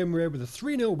RSL came away with a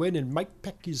 3-0 win in Mike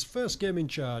Petke's first game in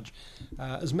charge,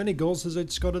 as many goals as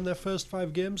they'd scored in their first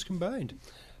 5 games combined.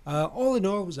 All in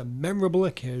all, it was a memorable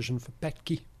occasion for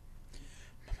Petke.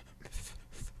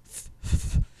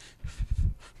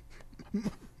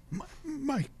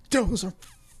 My toes are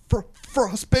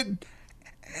frostbitten,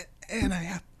 and I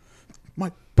have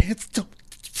my pants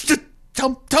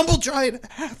tumble dry at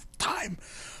half time.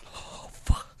 Oh,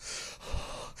 fuck.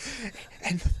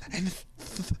 And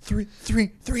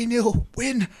 3-0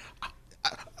 win.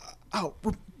 I'll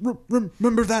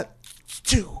remember that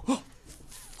too.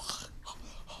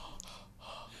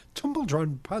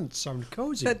 Tumble-drawn pants sound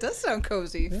cozy. That does sound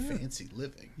cozy. fancy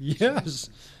living. Yes.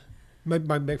 Might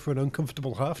make for an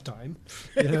uncomfortable halftime.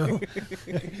 You know,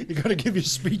 you got to give your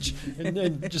speech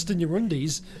and just in your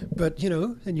undies, but you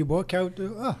know, and you walk out,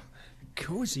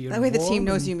 cozy. And That way the team warm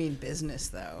knows and- you mean business,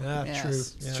 though. Ah,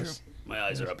 Yes. true. Yes. My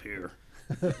eyes are up here.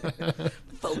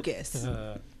 Focus.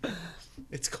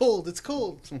 It's cold. It's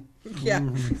cold. Yeah.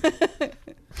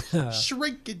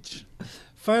 Shrinkage.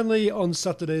 Finally, on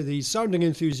Saturday, the sounding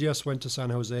enthusiasts went to San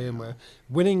Jose and were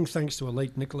winning thanks to a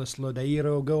late Nicolas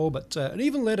Lodeiro goal, but an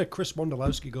even later Chris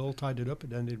Wondolowski goal tied it up.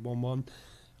 It ended 1-1.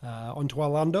 On to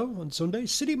Orlando on Sunday.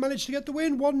 City managed to get the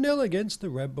win 1-0 against the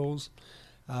Red Bulls,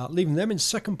 leaving them in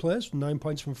second place with 9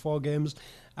 points from 4 games.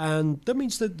 And that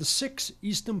means that the 6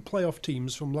 Eastern playoff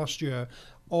teams from last year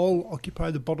all occupy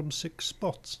the bottom 6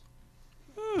 spots.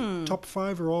 Top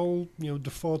 5 are all,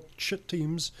 default shit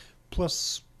teams,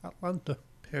 plus Atlanta.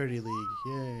 Parody league.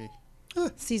 Yay.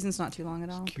 Season's not too long at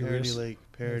all. Curious. Parody league.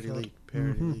 Parody league.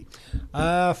 Parody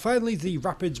league. Finally, the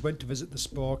Rapids went to visit the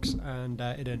Sporks, and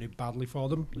it ended badly for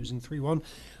them, losing 3-1.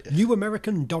 New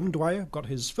American Dom Dwyer got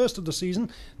his first of the season,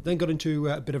 then got into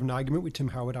a bit of an argument with Tim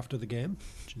Howard after the game,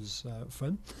 which is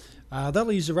fun. That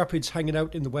leaves the Rapids hanging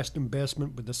out in the western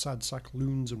basement with the Sad Sack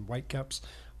Loons and Whitecaps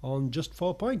on just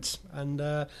 4 points. And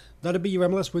that'll be your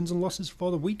MLS wins and losses for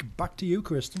the week. Back to you,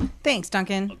 Kristen. Thanks,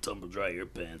 Duncan. I'll tumble dry your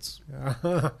pants.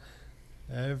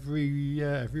 Every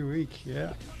week,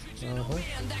 yeah.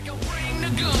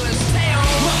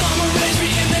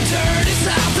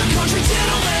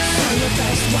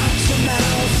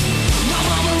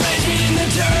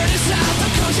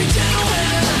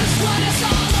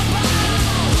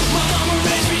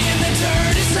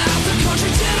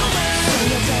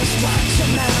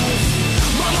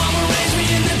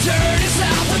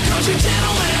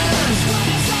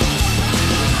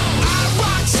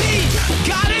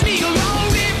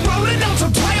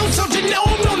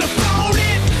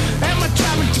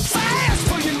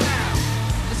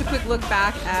 Just a quick look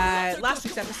back at last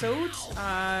week's episode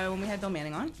when we had Bill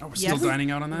Manning on. Oh, we're still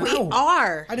dining out on that? We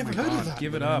are. I never heard of that.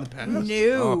 Give it up. No.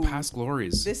 Oh, past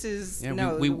glories. This is Yeah,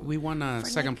 no. we won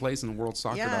second place in the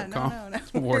worldsoccer.com no.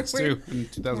 awards We're- too in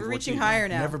 2014. We're reaching higher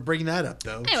now. Never bring that up,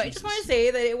 though. Anyway, I just want to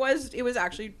say that it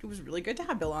was really good to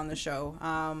have Bill on the show.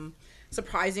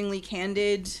 Surprisingly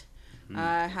candid.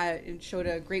 Showed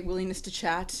a great willingness to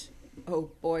chat.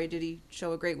 Oh boy, did he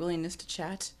show a great willingness to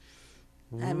chat.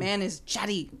 That man is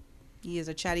chatty. He is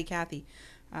a chatty Cathy.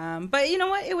 But you know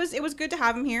what? It was good to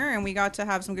have him here, and we got to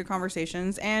have some good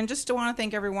conversations. And just to want to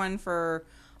thank everyone for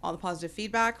all the positive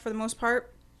feedback for the most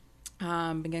part.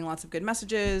 Been getting lots of good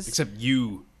messages. Except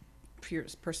you.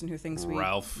 Person who thinks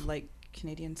Ralph. we like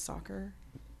Canadian soccer.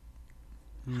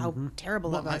 How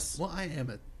terrible of us. I am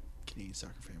a Canadian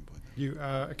soccer fanboy. You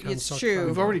a It's soccer true. fan.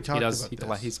 We've already He talked does. about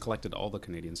this. He's collected all the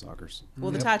Canadian soccers.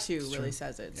 Well, the Yep, tattoo it's really true.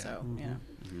 says it. Yeah. So,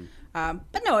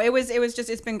 but no, it was just,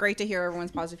 it's been great to hear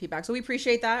everyone's positive feedback. So we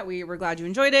appreciate that. We're glad you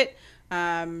enjoyed it.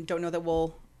 Don't know that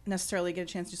we'll necessarily get a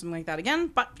chance to do something like that again,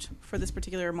 but for this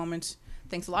particular moment,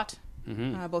 thanks a lot.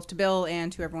 both to Bill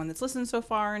and to everyone that's listened so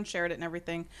far and shared it and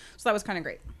everything. So that was kind of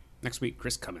great. Next week,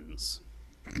 Chris Cummins.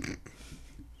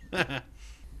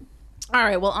 All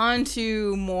right, well, on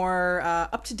to more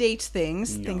up-to-date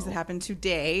things that happened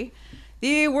today.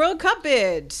 The World Cup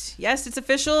bid. Yes, it's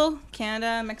official.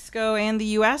 Canada, Mexico, and the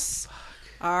U.S.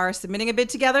 are submitting a bid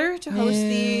together to host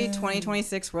the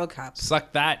 2026 World Cup.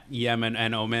 Suck that, Yemen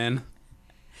and Oman.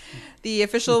 The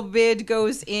official bid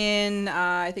goes in,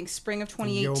 I think, spring of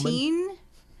 2018.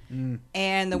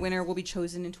 And the winner will be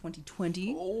chosen in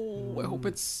 2020. Oh, I hope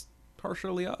it's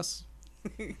partially us.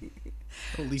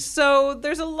 At least So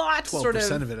there's a lot to sort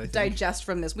 12% of of it, I think. digest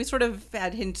from this. We sort of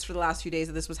had hints for the last few days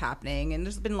that this was happening, and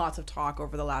there's been lots of talk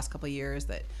over the last couple of years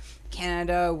that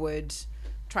Canada would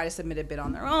try to submit a bid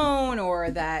on their own, or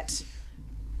that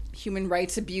human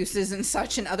rights abuses and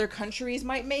such in other countries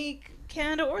might make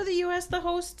Canada or the U.S. the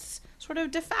hosts sort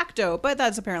of de facto, but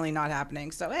that's apparently not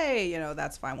happening. So, hey,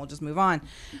 that's fine. We'll just move on.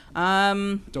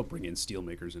 Don't bring in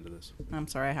steelmakers into this. I'm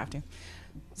sorry, I have to.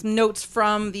 Some notes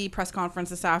from the press conference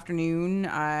this afternoon.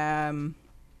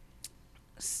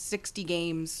 60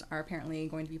 games are apparently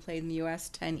going to be played in the U.S.,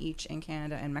 10 each in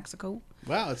Canada and Mexico.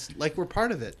 wow, it's like we're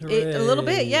part of it. A little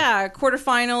bit, yeah.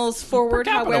 Quarterfinals forward,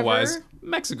 Per capita however. wise,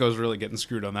 Mexico's really getting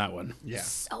screwed on that one. Yeah.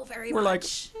 So very We're like,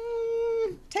 much.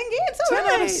 10 games, all 10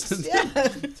 right. out of- Yeah.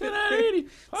 10 out of 80.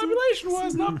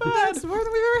 Population-wise, not bad. That's more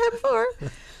than we've ever had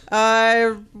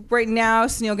before. Right now,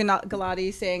 Sunil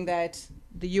Gulati saying that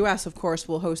the U.S., of course,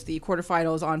 will host the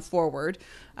quarterfinals on forward.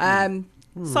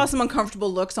 Saw some uncomfortable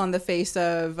looks on the face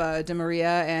of Di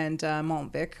Maria and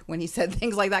Montvic when he said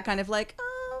things like that, kind of like,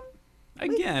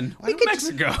 Again, we could-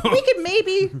 Mexico. we could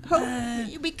maybe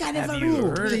hope. We kind of Have you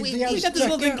heard? we got this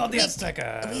little thing called the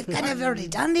Azteca. We've kind of already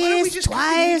done Why don't we this just cut the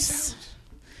twice.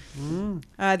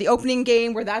 The opening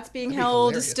game where that's being That'd be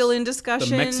held hilarious. is still in The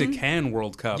discussion. Mexican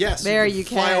World Cup. Yes. There can you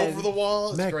fly can. over the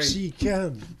wall. It's great.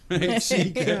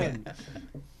 Mexican.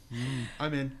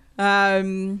 I'm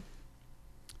in.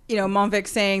 Montvic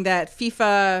saying that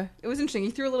FIFA, it was interesting. He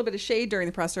threw a little bit of shade during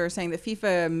the presser saying that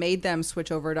FIFA made them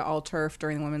switch over to all turf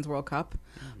during the Women's World Cup,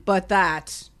 but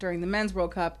that during the Men's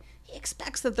World Cup, he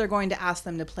expects that they're going to ask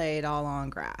them to play it all on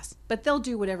grass, but they'll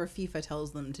do whatever FIFA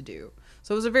tells them to do.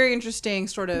 So it was a very interesting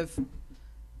sort of,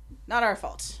 not our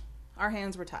fault. Our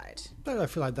hands were tied. I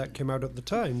feel like that came out at the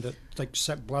time, that like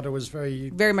Sepp Blatter was very...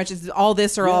 Very much it's all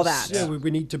this or all that. Yeah,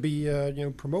 we need to be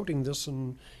promoting this,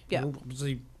 and Yeah.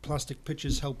 the plastic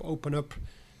pitches help open up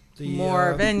the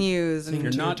More venues. thing And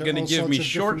You're to- not to going to all give me sorts of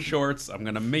short different- shorts. I'm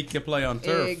going to make you play on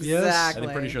turf. Exactly.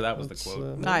 I'm pretty sure that was the That's,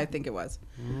 quote. I think it was.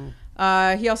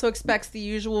 He also expects the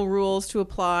usual rules to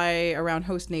apply around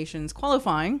host nations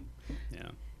qualifying. Yeah.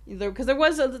 Because there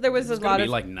was a There's lot going to of be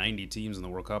like 90 teams in the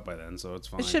World Cup by then, so it's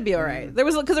fine. it should be all right. There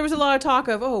was a lot of talk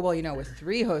of with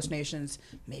 3 host nations,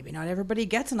 maybe not everybody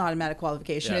gets an automatic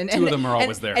qualification. Yeah, and, 2 of them are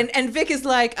always there. And Vic is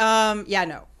like,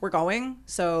 no, we're going,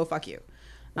 so fuck you.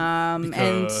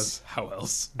 Because how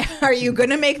else? And are you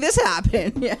gonna make this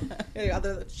happen? Yeah.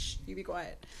 Shh, you be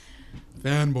quiet.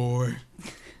 Fanboy.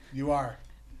 You are.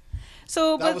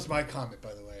 So, That was my comment,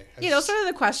 by the way. sort of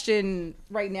the question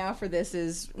right now for this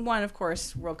is one, of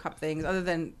course, World Cup things. Other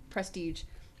than prestige,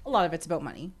 a lot of it's about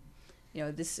money.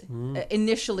 This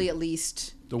initially, at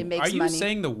least, it makes Are you money.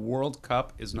 saying the World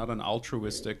Cup is not an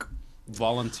altruistic,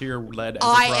 volunteer-led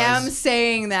I enterprise? am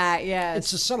saying that, yes.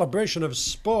 It's a celebration of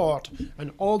sport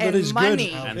and all that And is money.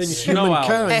 good And in snow owls.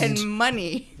 humankind. and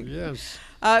money. Yes.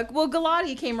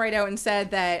 Gulati came right out and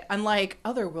said that, unlike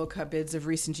other World Cup bids of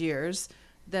recent years,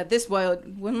 that this will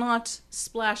not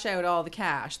splash out all the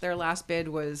cash. Their last bid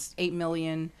was $8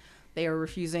 million. They are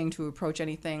refusing to approach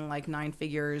anything like 9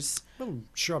 figures. Well,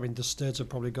 sure. I mean, the States have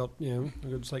probably got,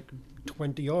 it's like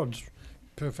 20 odd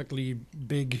perfectly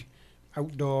big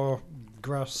outdoor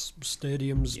grass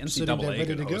stadiums The sitting there NCAA ready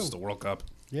could to go. host the World Cup.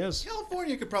 Yes.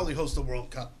 California could probably host the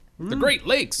World Cup. The Great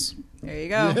Lakes. There you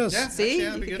go. Yes. Yeah, See, actually,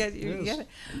 that'd be you good. get, you Yes. get it.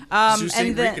 Sault Ste. And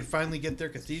Marie then, could finally get their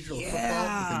cathedral of football.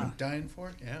 Yeah. They've been dying for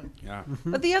it. Yeah. Yeah.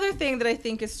 but the other thing that I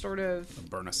think is sort of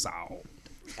Bernasau.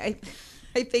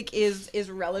 I think is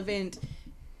relevant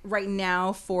right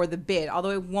now for the bid, although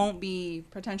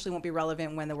it potentially won't be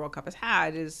relevant when the World Cup is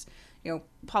had, is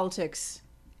politics,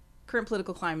 current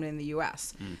political climate in the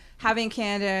U.S. having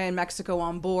Canada and Mexico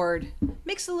on board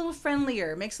makes it a little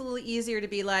friendlier, makes it a little easier to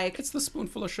be like, It's the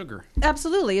spoonful of sugar.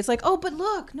 absolutely. It's like, oh, but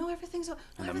look, no, everything's no, And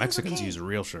the everything's Mexicans okay. use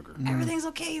real sugar. Everything's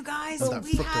okay, you guys. that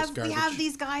We fructose have garbage.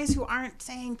 these guys who aren't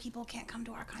saying people can't come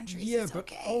to our countries. Yeah, It's but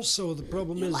okay. also the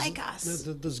problem You is like us.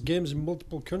 there's games in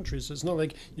multiple countries. So it's not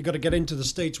like you got to get into the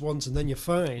States once and then you're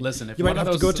fine. Listen, if you might one have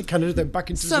of to go those- to Canada, then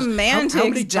back into Semantics, how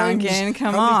many times, Duncan,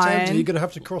 come how many times on. are you going to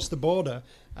have to cross the border?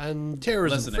 And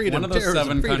Terrorism, Listen, freedom, if one of those terrorism,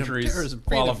 7 freedom, countries terrorism,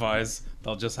 freedom. qualifies,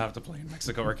 they'll just have to play in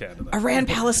Mexico or Canada.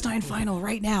 Iran-Palestine final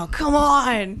right now. Come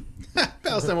on.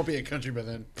 Palestine won't be a country by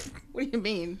then. What do you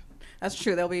mean? That's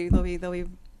true. They'll be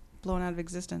blown out of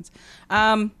existence.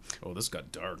 Oh, this got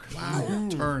dark. Wow,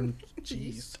 turn. You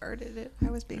Jeez. started it.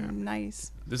 I was being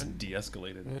nice. This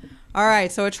de-escalated. All right,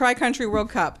 so a tri-country World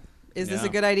Cup. Is this a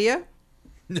Yeah. good idea?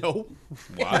 No.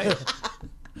 Why?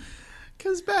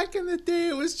 Because back in the day,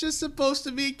 it was just supposed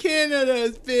to be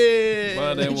Canada's bid.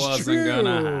 But it It's wasn't true.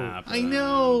 gonna happen. I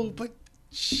know, but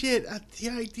shit, the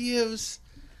idea was...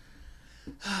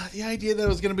 the idea that it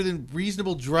was going to be the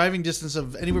reasonable driving distance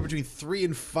of anywhere between 3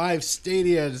 and 5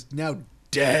 stadia is now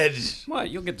dead. What?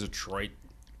 You'll get Detroit,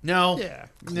 No. yeah,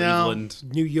 No. Cleveland,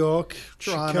 New York,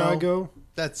 Toronto. Chicago.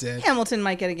 That's it. Hamilton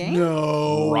might get a game.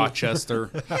 No.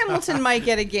 Rochester. Hamilton might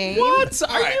get a game. What? Are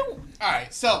All right. you? All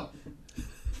right, so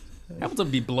Hamilton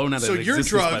would be blown out so of your existence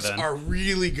drugs by then. are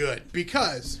really good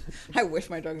because I wish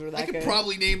my drugs were that I could good.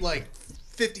 probably name like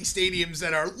 50 stadiums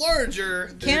that are larger.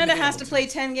 Than Canada has to Hamilton. play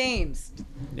 10 games.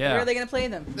 yeah. Where are they going to play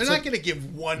them? They're not going to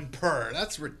give one per.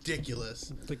 That's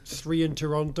ridiculous. Like 3 in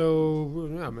Toronto.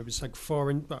 Maybe it's like 4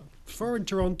 in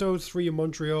Toronto, 3 in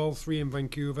Montreal, 3 in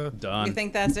Vancouver. Done. You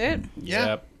think that's it? Yeah.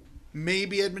 Yep.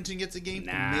 Maybe Edmonton gets a game.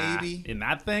 Nah. Maybe. In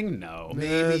that thing? No.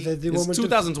 Maybe. They It's want to-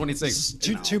 2026. it's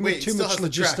Too, No. too, Wait, much, it too still much has the track,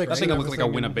 logistics. right? I think it and looks like a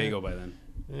everything. Winnebago by then.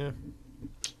 Yeah.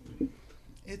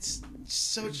 It's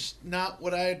so not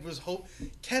what I was hoping.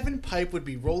 Kevin Pipe would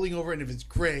be rolling over into his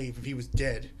grave if he was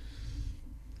dead.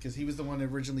 Because he was the one that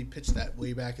originally pitched that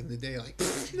way back in the day. Like,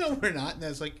 no, we're not. And I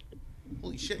was like,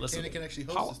 holy shit, Listen, Canada can actually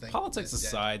host this thing. politics It's dead.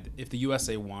 aside, if the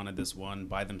USA wanted this one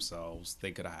by themselves,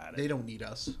 they could have had it. They don't need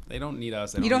us. They don't need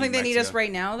us. You don't think they need us Mexico.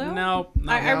 right now, though? No,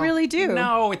 no. I really do.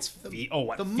 No, it's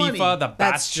what the FIFA, money. the That's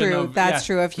bastion true. of That's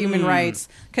true of human rights.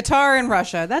 Qatar and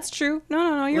Russia. That's true.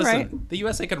 No, you're Listen, right. the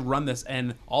USA could run this,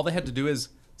 and all they had to do is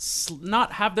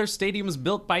not have their stadiums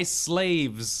built by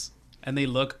slaves, and they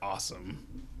look awesome.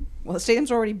 Well, the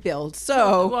stadium's already built,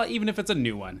 so Well, even if it's a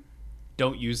new one,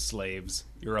 don't use slaves.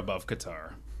 You're above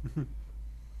Qatar.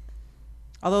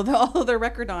 although their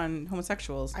record on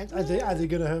homosexuals. Are they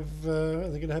going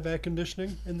to have air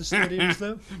conditioning in the stadiums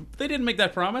though? They didn't make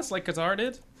that promise like Qatar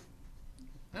did.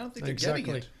 I don't think they're getting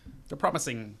Exactly. it. They're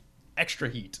promising extra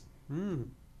heat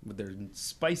with their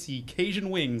spicy Cajun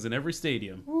wings in every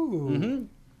stadium. Ooh.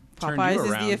 Turn Popeyes you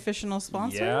is around. the official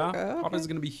sponsor. Yeah, Oh, okay. Popeyes is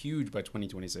going to be huge by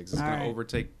 2026. It's All going right. to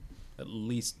overtake at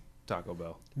least Taco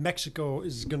Bell. Mexico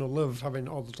is going to love having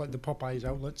all the, like the Popeyes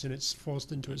outlets and it's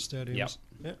forced into its stadiums.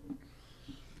 Yep.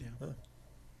 Yeah.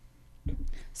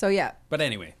 So yeah. But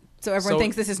anyway, So everyone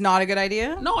thinks this is not a good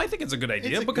idea. no, I think it's a good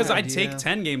idea It's a because good I'd idea. take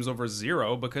 10 games over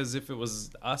 0 because if it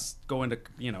was us going to,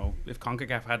 if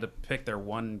CONCACAF had to pick their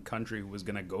one country who was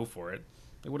going to go for it,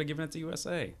 they would have given it to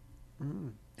USA.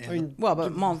 I mean, Well,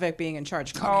 but Montvic being in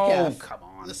charge, Oh, CONCACAF. come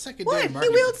on. The secondary What? He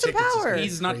market wields for some tickets is power.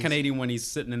 He's not crazy. Canadian when he's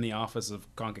sitting in the office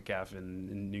of CONCACAF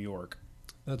in New York.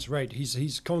 that's right. He's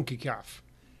CONCACAF.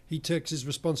 He takes his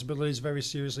responsibilities very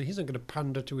seriously. He's not going to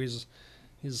pander to his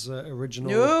original.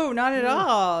 No, not at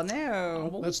all.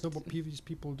 No. That's not what these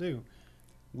people do.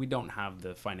 We don't have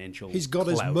the financial He's got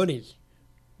his clout. money,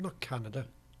 not Canada.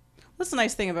 What's the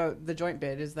nice thing about the joint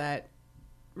bid is that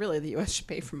really the U.S. should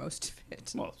pay for most of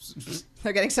it. Well,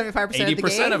 They're getting 75% of the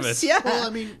 80% of games. it. Yeah. Well, I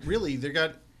mean, really, they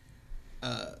got.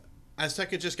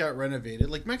 Azteca just got renovated.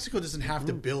 Like, Mexico doesn't have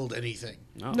to build anything.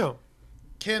 No.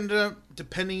 Canada,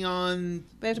 depending on.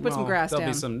 They have to put some grass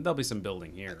there'll down. There'll be some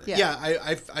building here. Yeah.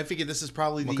 Yeah, I figured this is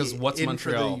probably Well, 'cause the what's in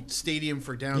Montreal? for the stadium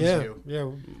for Yeah. Downsview.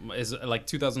 Yeah. Is it like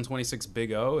 2026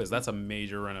 Big O? That's a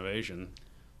major renovation.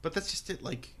 But that's just it.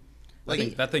 Like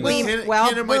that thing like is-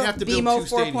 Canada might have to build BMO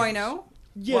two stadiums. 4.0.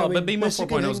 Yeah. well, I mean, but BMO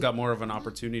basically, 4.0's got more of an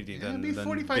opportunity Yeah, it'd than, be than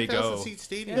 45,000 Big O. seat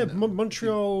stadium. Yeah, though.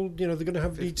 Montreal, they're going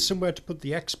to need somewhere to put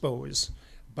the Expos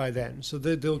by then, so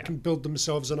they'll can build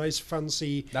themselves a nice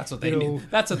fancy. That's what they need.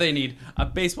 That's what they need. A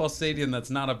baseball stadium that's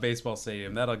not a baseball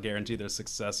stadium. That'll guarantee their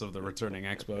success of the returning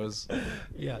Expos.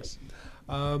 Yes.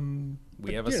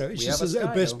 We have You know, it's just a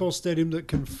style. baseball stadium that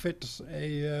can fit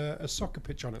a soccer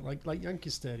pitch on it, like Yankee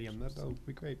Stadium. That'll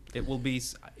be great. It will be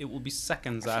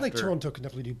seconds I feel after. like Toronto can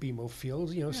definitely do BMO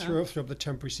Field. You know, throw up the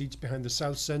temporary seats behind the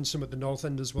south end, some at the north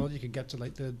end as well. You could get to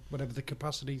like the whatever the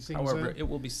capacity things However, are. it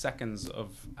will be seconds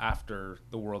of after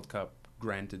the World Cup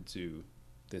granted to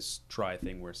this try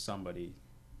thing where somebody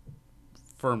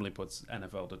firmly puts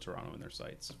NFL to Toronto in their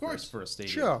sights. Of course. for a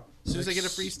stadium. Sure. As soon as I get a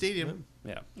free stadium,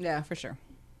 Yeah. Yeah, for sure.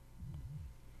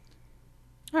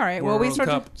 All right. Well, we World sort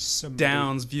Cup of Somebody-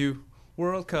 Downsview.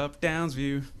 World Cup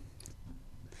Downsview.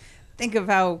 think of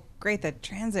how great the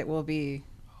transit will be.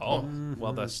 Oh,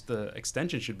 well, the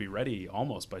extension should be ready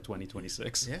almost by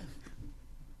 2026. yeah.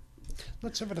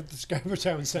 Let's have it at the Scarborough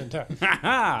Town Centre.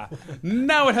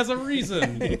 Now it has a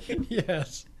reason.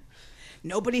 Yes.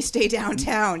 Nobody stay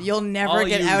downtown. You'll never All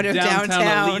get you out of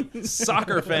downtown. elite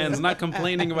soccer fans not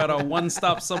complaining about a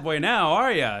one-stop subway now,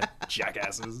 are ya,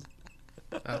 jackasses?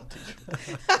 That'll teach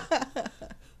you.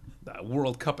 The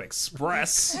World Cup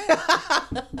Express.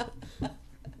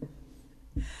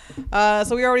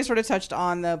 So we already sort of touched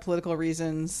on the political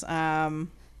reasons.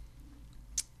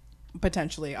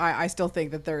 Potentially, I still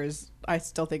think that I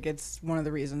still think it's one of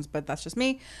the reasons, but that's just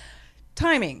me.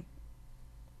 Timing.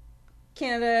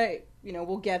 Canada,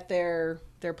 will get their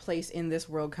place in this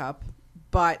World Cup,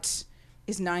 but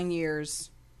is 9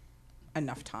 years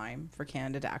enough time for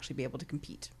Canada to actually be able to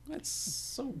compete? That's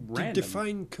so To random.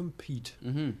 define compete.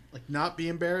 Like not be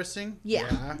embarrassing.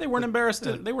 Yeah. They weren't embarrassed.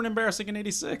 They weren't embarrassing in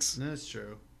 '86. That's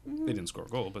true. They didn't score a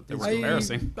goal, but they were I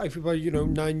embarrassing. feel like,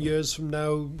 9 years from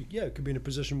now, it could be in a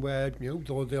position where,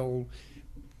 they'll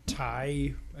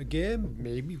tie a game,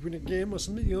 maybe win a game or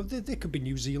something. They could be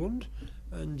New Zealand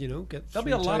and, get There'll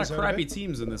be three a lot ties of out crappy it.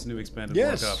 teams in this new expanded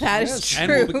Yes. World Cup. That Yes. is true.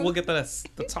 And we'll get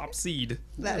the top seed.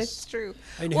 That Yes. is true.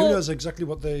 And Well, who knows exactly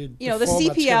what the the format's gonna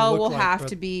CPL look will like, have but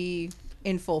to be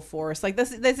in full force. Like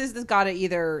this has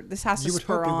to You would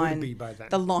spur hope it would on be by then.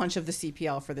 the launch of the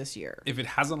CPL for this year. If it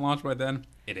hasn't launched by then,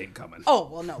 it ain't coming. Oh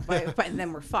well, no, but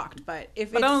then we're fucked. But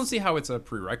if But I it's, don't see how it's a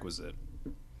prerequisite.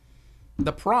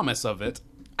 The promise of it,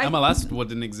 I- MLS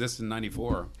didn't exist in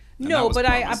 '94. no, but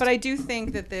I do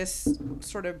think that this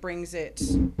sort of brings it.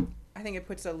 I think it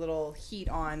puts a little heat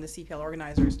on the CPL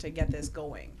organizers to get this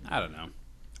going. I don't know.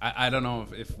 I don't know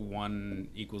if one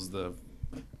equals the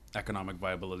economic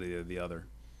viability of the other.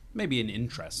 Maybe an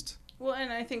interest. Well,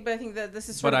 and I think that this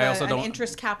is But sort I of also an don't-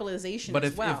 interest capitalization But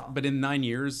as well. but in 9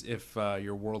 years, if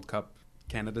your World Cup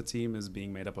Canada team is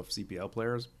being made up of CPL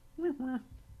players,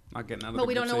 not getting out of but the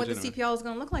we don't group know what the stage CPL is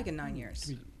going to look like in 9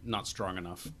 years. Not strong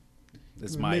enough.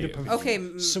 Is We're my made up of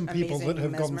Okay, some people that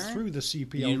amazing have gone Mesmer. through the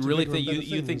CPL. you to really bigger and think better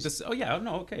you think things. this? Oh yeah,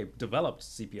 no, okay, developed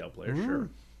CPL players, sure.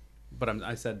 But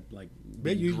I said like Yeah,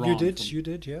 being you drawn did,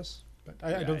 from- yes. But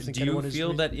I don't think Do anyone you is.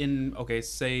 feel that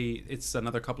say it's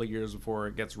another couple of years before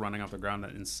it gets running off the ground,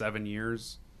 that in 7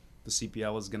 years the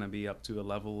CPL is going to be up to a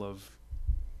level of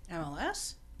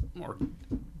MLS? or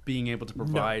being able to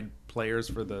provide players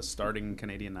for the starting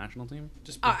Canadian national team?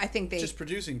 Just I think they. just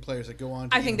producing players that go on.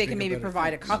 To I think even they can bigger, maybe better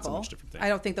provide a things. That's a couple. much different thing. I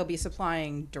don't think they'll be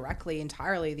supplying directly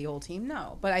entirely the whole team.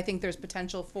 No, but I think there's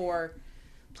potential for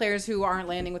players who aren't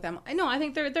landing with them. No, I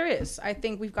think there is. I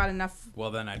think we've got enough. Well,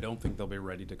 then I don't think they'll be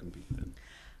ready to compete then.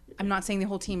 I'm not saying the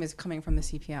whole team is coming from the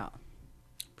CPL.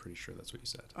 Pretty sure that's what you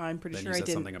said. I'm pretty Then sure you I said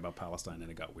didn't. something about Palestine and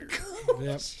it got weird.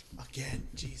 Yep. Again,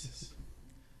 Jesus.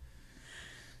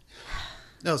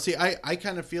 No, see, I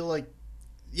kind of feel like,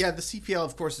 yeah, the CPL,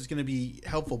 of course, is going to be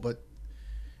helpful, but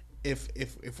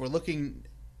if we're looking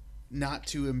not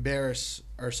to embarrass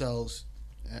ourselves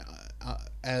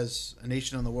as a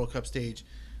nation on the World Cup stage,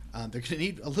 they're going to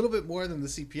need a little bit more than the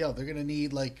CPL. They're going to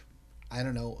need, like, I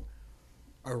don't know,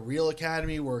 a real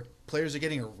academy where players are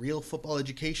getting a real football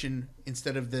education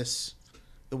instead of this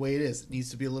the way it is. It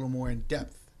needs to be a little more in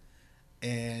depth.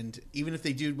 And even if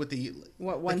they do what the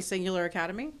One singular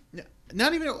academy?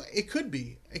 not even it could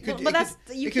be it could, Well, but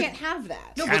it you it could- can't have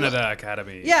that. No, but Canada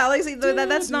Academy. Yeah, like see,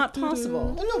 that's not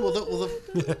possible. well,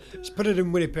 no, Let's put it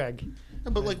in Winnipeg.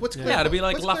 no, but like what's Yeah, it'd be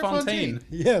like what's La Clairefontaine? Fontaine.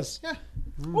 Yes. Yeah.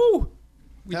 Woo!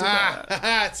 We did that.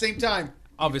 At the same time.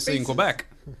 Obviously in faces. Quebec.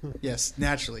 Yes,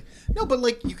 naturally. No, but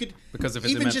like you could Because if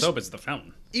it's in even just Manitoba, it's the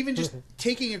fountain. even just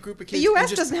taking a group of The kids. U.S. and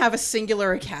just, doesn't have a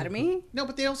singular academy. No,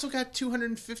 but they also got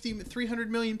 250,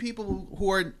 300 million people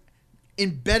who are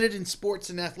embedded in sports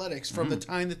and athletics from the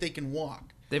time that they can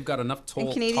walk. They've got enough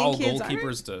tall Canadian kids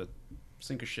goalkeepers to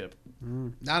sink a ship.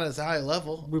 Not as high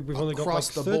level. We've only got like across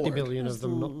the 30 board. million There's of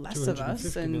them, not less of us,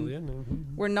 250 and-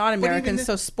 million. We're not even Americans, the-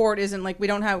 so sport isn't like we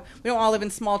don't all live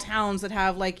in small towns that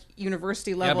have like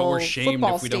university Yeah, level but we're shamed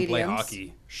football if we don't play stadiums.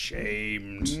 hockey.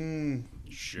 Shamed.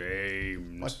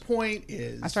 Shame. My point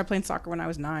is, I started playing soccer when I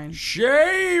was 9.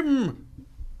 Shame.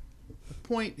 the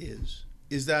point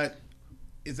is that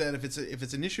if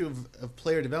it's an issue of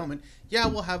player development, yeah,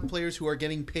 we'll have players who are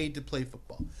getting paid to play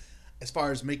football. As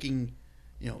far as making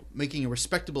a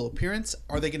respectable appearance,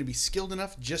 are they going to be skilled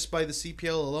enough just by the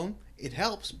CPL alone? It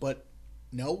helps, but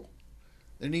no.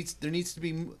 There needs to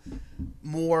be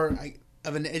more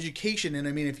of an education, and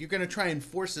I mean, if you're going to try and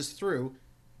force this through,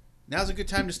 now's a good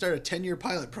time to start a 10-year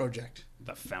pilot project.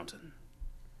 The fountain.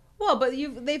 Well, but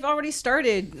they've already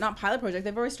started, not pilot project,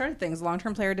 they've already started things.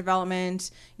 Long-term player development,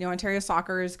 Ontario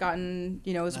Soccer has gotten,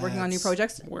 is working on new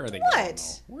projects. Where are they What? going,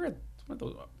 though? Where are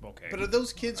those? Okay. But are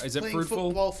those kids Is it playing fruitful?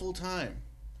 football full time?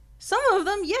 Some of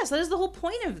them, yes, that is the whole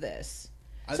point of this.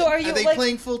 Are you they like,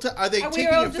 playing full time? Are they Are we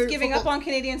taking all a just fair giving football? up on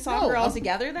Canadian soccer No,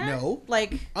 altogether then? no.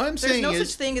 Like, All I'm there's saying no is-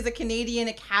 such thing as a Canadian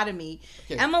academy.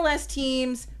 Okay. MLS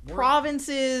teams,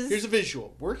 provinces. Here's a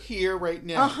visual. We're here right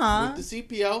now Uh-huh. with the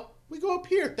CPL. We go up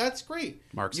here. That's great.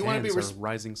 Mark's you wanna hands be are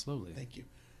rising slowly. Thank you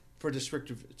for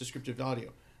descriptive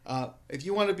audio. If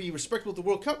you want to be respectable at the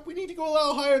World Cup, we need to go a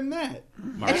little higher than that.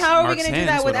 And how are we going to do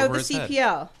that without the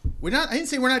CPL? We're not. I didn't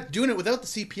say we're not doing it without the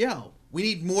CPL. We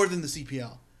need more than the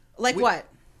CPL. Like what?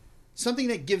 Something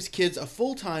that gives kids a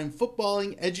full-time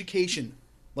footballing education,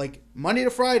 like Monday to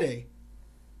Friday.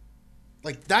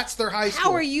 Like that's their high school.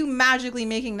 How are you magically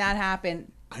making that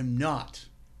happen? I'm not.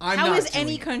 How is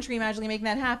any doing it. country magically making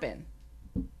that happen?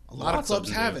 A lot of Lots of clubs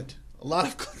them have do. it. A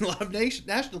lot of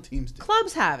national teams do.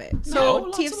 Clubs have it. No, So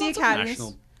lots TFC of academies.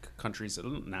 national countries,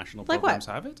 national Like programs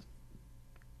what? have it.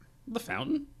 The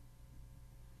fountain.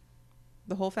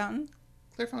 The whole fountain?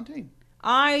 Claire Fontaine.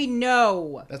 I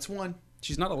know. That's one.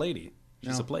 She's not a lady.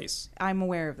 She's No. a place. I'm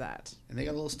aware of that. And they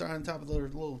got a little star on top of their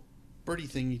little birdie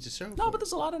thing you just showed. No, but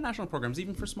there's a lot of national programs,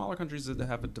 even for smaller countries that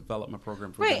have a development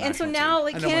program for Right, the and so national now, team.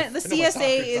 like, I know Canada, what- the I know what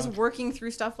CSA soccer is sounds. working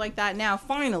through stuff like that now.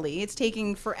 Finally, it's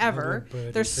taking forever.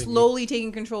 birdie They're thingy. slowly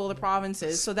taking control of the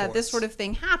provinces so that this Sports. sort of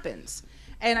thing happens.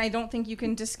 And I don't think you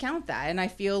can discount that. And I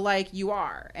feel like you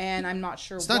are. And I'm not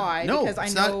sure It's not, why. no, because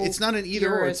it's I know not. It's not an either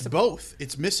you're or. a It's sup- both.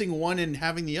 It's missing one and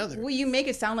having the other. Well, you make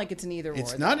it sound like it's an either or.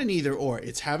 It's not an either or.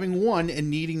 It's having one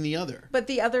and needing the other. But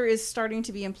the other is starting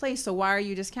to be in place. So why are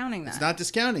you discounting that? It's not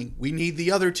discounting. We need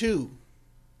the other too.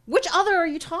 Which other are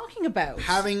you talking about?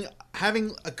 Having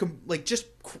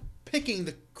picking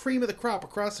the cream of the crop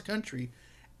across the country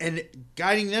and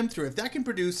guiding them through. If that can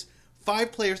produce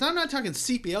 5 players, now I'm not talking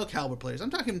CPL caliber players.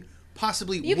 I'm talking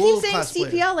possibly you keep world saying class CPL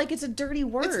players. like it's a dirty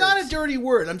word. It's not a dirty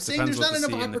word. I'm saying Depends there's what not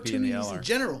the enough C and the P and the L opportunities in are.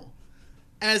 general.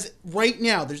 As right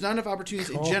now, there's not enough opportunities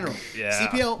in general. Yeah.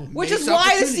 CPL, Which makes is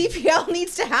why the opportunities. CPL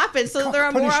needs to happen so that there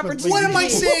are more Punishment opportunities. What am I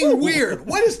saying weird?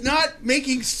 What is not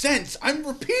making sense? I'm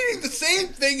repeating the same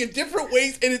thing in different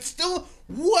ways, and it's still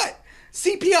what?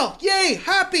 CPL, yay,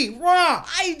 happy, rah!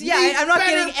 I'm not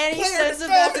Better getting any player sense of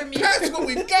that from development. you. That's what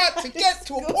we've got to get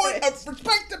to a Good. point of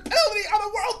respectability on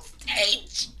the world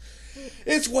stage.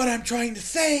 It's what I'm trying to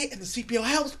say, and the CPL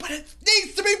helps, but it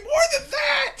needs to be more than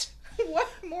that. What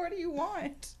more do you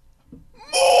want?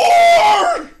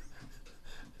 More!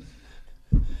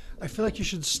 I feel like you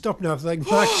should stop now. Like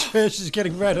Max Church is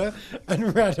getting redder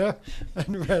and redder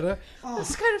and redder.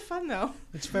 This is kind of fun though.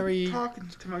 It's very. Talking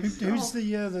to Who's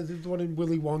the one in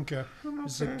Willy Wonka?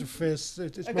 It's like the face.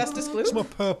 It's Augustus more, Gloop? It's more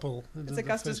purple. It's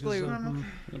Augustus Gloop.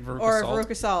 Veruca Or Salt.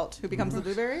 Veruca Salt, who becomes the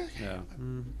blueberry. Yeah.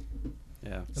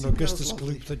 Yeah. And Augustus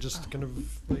Gloop, they just kind of.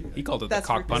 He called it That's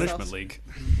the Cock Veruca Punishment Salt. League.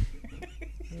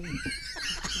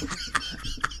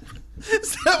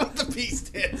 Is that what the P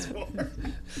stands for?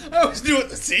 I always knew what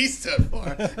the C stood for,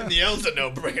 and the L's a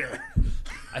no-brainer.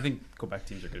 I think Quebec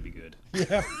teams are going to be good.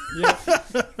 Yeah,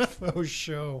 yeah. Oh,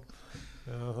 sure.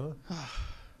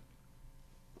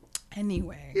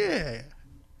 Anyway, Yeah.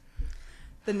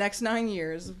 the next 9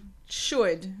 years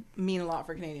should mean a lot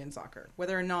for Canadian soccer.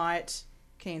 Whether or not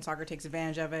Canadian soccer takes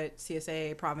advantage of it,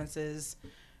 CSA, provinces,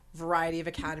 variety of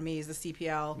academies, the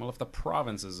CPL. Well, if the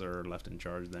provinces are left in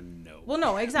charge, then no. Well,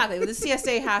 no, exactly. The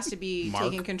CSA has to be Mark?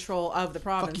 taking control of the Fuck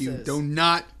provinces. you.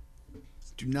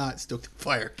 Do not stoke the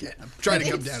fire, kid. I'm trying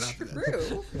to come down off of that.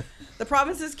 True. The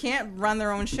provinces can't run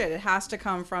their own shit. It has to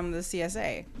come from the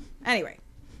CSA. Anyway,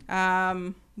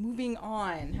 moving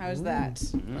on. How's that?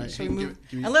 Right, Shall we give- move?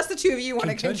 give me- Unless the two of you want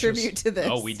to Contentious. contribute to this.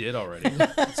 Oh, we did already.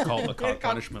 It's called the Cock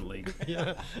Punishment League.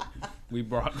 Yeah. We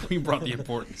brought the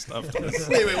important stuff to this.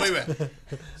 Wait.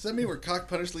 Does that mean we're Cock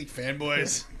Punish League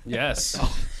fanboys? Yes.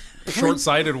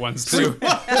 Short-sighted ones too.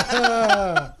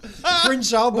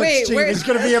 Prince Albert's Wait, team where- is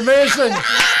going to be amazing.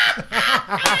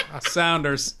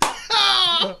 Sounders.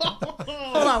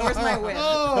 Hold on, where's my whip?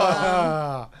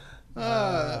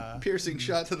 Ah. piercing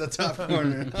shot to the top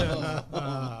corner.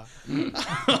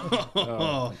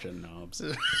 Oh, bunch of knobs.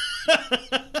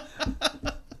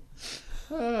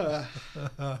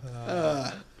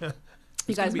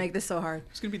 You guys make this so hard.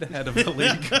 Who's gonna be the head of the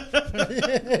league?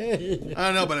 I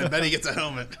don't know, but I bet he gets a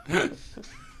helmet.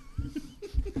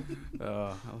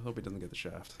 I hope he doesn't get the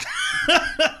shaft.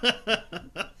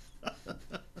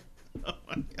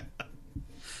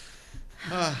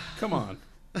 Come on.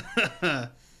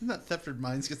 Not Thetford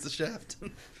Mines gets the shaft.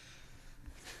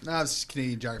 No, it's just a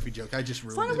Canadian geography joke. I just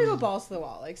As long ruined as we it. go balls to the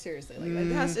wall, like seriously, like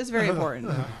it's very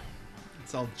important.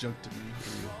 It's all junk to me.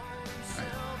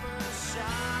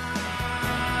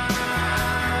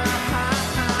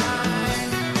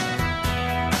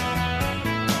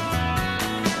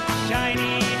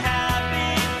 Shiny,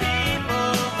 happy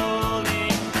people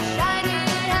holding. Shiny,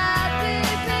 happy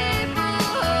people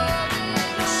holding.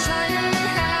 Shiny,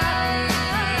 happy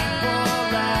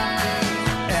people laughing.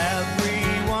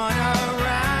 Everyone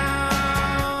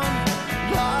around.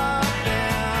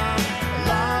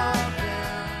 Love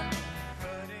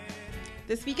them.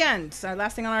 This weekend, our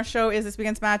last thing on our show is this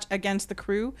weekend's match against the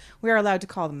Crew. We are allowed to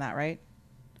call them that, right?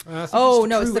 Oh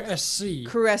no, Crew it's SC.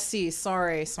 Crew SC.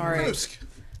 Sorry. Krusk.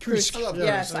 Krusk. I love that.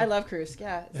 Yes, I love Krusk.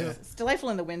 Yeah, it's delightful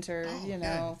in the winter. You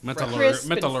know, Metallurg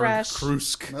crisp and fresh.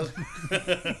 Krusk.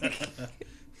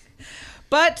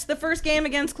 But the first game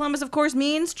against Columbus, of course,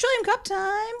 means Trillium Cup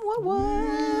time.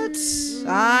 What?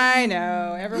 I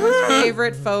know. Everyone's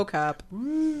favorite faux cup.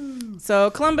 So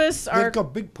Columbus are... They've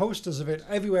got big posters of it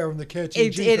everywhere on the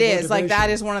KTG. It is. Like, that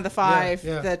is one of the five,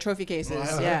 Yeah. the trophy cases.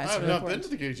 Well, I yes. have not been to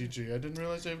the KTG. I didn't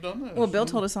realize they've done that. Well, Bill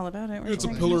told us all about it. It's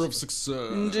a pillar of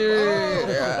success. Indeed.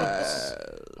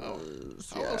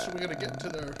 How else are we going to get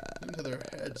into their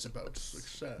heads about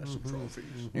success of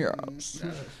trophies? Yes.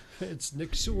 It's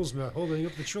Nick Sulzma holding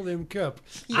up the Trillium Cup.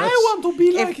 I want to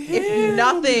be like If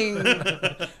nothing,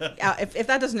 if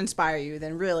that doesn't inspire you,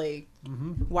 then really,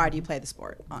 why do you play the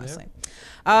sport, honestly?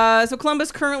 So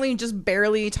Columbus currently just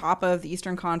barely top of the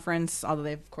Eastern Conference, although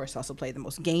they've, of course, also played the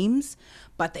most games,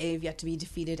 but they've yet to be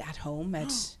defeated at home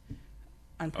at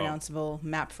unpronounceable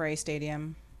Mapfre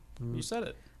Stadium. You said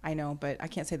it. I know, but I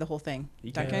can't say the whole thing.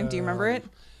 You Duncan, do you remember it?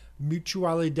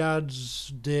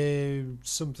 Mutualidades de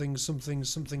something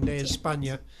de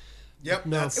España. Yep.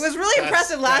 No. It was really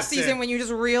impressive last that's season it. when you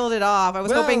just reeled it off. I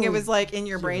was Well, hoping it was like in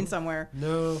your brain somewhere.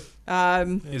 No.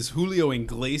 Is Julio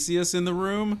Iglesias in the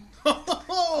room?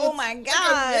 Oh my I'm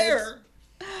god! there.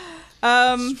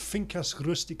 Fincas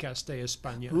Rusticas de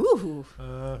España. Ooh.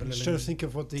 I'm just trying to think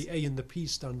of what the A and the P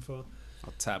stand for.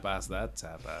 I'll tap ass that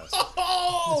tap ass.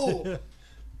 Oh!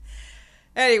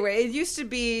 Anyway, it used to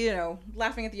be,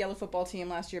 laughing at the yellow football team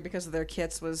last year because of their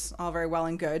kits was all very well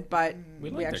and good, but We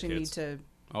we, like their actually need kits. to...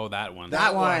 Oh, that one.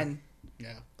 That one.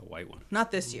 Yeah. The white one.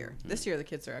 Not this year. This year the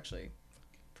kits are actually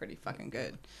pretty fucking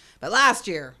good. But last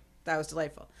year, that was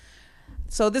delightful.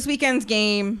 So this weekend's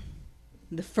game,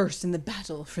 the first in the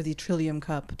battle for the Trillium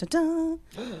Cup. Ta-da!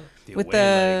 With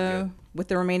the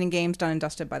remaining games done and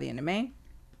dusted by the end of May.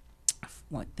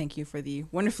 Well, thank you for the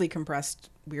wonderfully compressed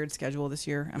weird schedule this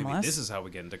year, MLS. Maybe this is how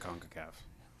we get into CONCACAF.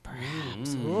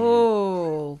 Perhaps.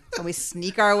 Oh, can we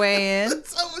sneak our way in?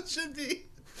 That's how it should be.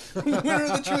 Winner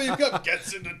of the Trillium Cup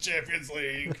gets into Champions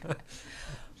League.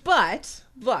 But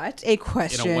a In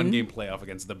question. a one-game playoff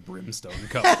against the Brimstone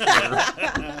Cup.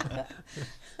 A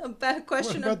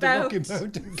question What about. the Rocky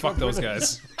Mountain Fuck those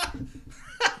guys.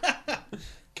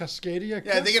 Cascadia.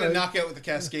 Yeah, they get a Cup? knockout with the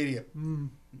Cascadia.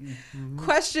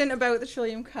 Question about the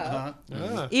Trillium Cup.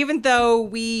 Ah. Even though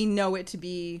we know it to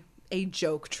be a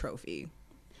joke trophy,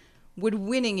 would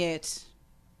winning it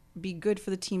be good for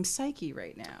the team's psyche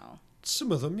right now?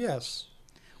 Some of them, yes.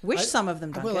 Some of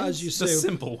them, Duncan. Well, as you The say,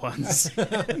 simple ones.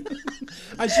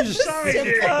 as you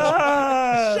say,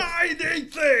 Shining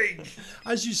thing!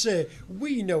 as you say,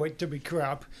 we know it to be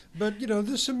crap, but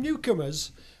there's some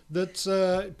newcomers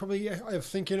that probably are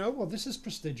thinking, oh well, this is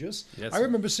prestigious. Yes. I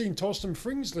remember seeing Torsten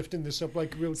Frings lifting this up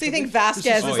like real. So you think trouble. This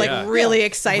Vasquez Oh, is like yeah. really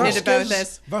excited Vasquez, about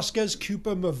this? Vasquez,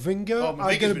 Cooper, Mavinga Oh, are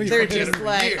Mavinga's going to been be. They're fucking just for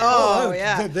like, years. oh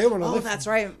yeah. They wanna oh, lift- that's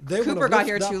right. they wanna Cooper got lift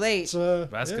here that, too late.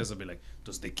 Vasquez will be like,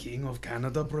 does the King of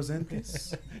Canada present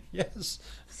this? Yes.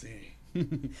 See.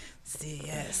 See,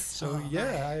 yes. So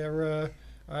our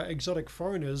exotic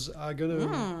foreigners are going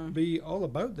to be all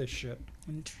about this shit.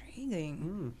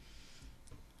 Intriguing.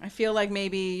 I feel like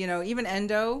maybe even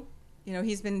Endo.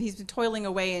 He's been toiling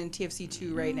away in TFC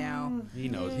 2 right now. He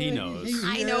knows.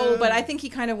 I know, but I think he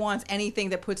kind of wants anything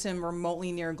that puts him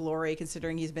remotely near glory,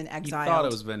 considering he's been He exiled. thought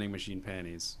it was vending machine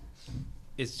panties.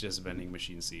 It's just vending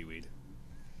machine seaweed.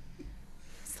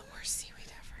 It's the worst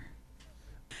seaweed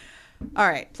ever. All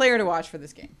right, player to watch for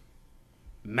this game.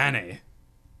 Mane.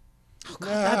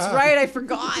 That's right. I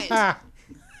forgot.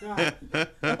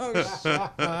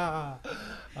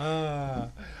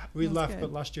 We That's laughed, good.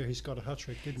 but last year he scored a hat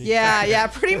trick, didn't he? Yeah,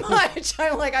 pretty much.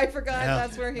 I'm like, I forgot Yeah.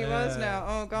 that's where he was now.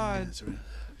 Oh God. That's right.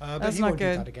 But That's he not won't do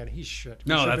good. that again. He's shit.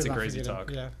 No, We should that's be a laughing crazy at him.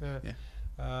 talk. Yeah.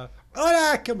 Yeah.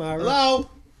 Hola, Kamara. Hello.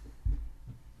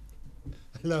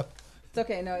 Hello. It's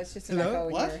okay. No, it's just an Hello? echo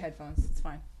in What? your headphones. It's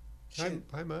fine.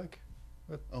 Hi, Mark.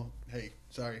 Oh, hey,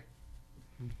 sorry.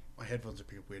 My headphones are a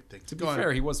weird thing. To be Go on.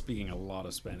 fair, he was speaking a lot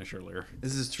of Spanish earlier.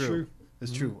 This is true. True.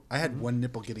 It's true. I had one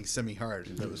nipple getting semi-hard.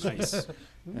 That was Nice.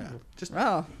 yeah. Just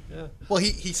Oh. Yeah. well,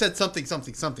 he said something, so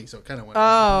it kind of went.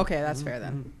 Oh, okay. That's fair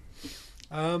then.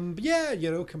 But yeah,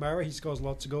 Kamara, he scores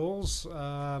lots of goals.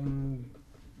 I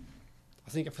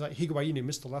think I feel like Higuain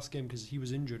missed the last game because he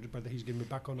was injured. Whether he's going to be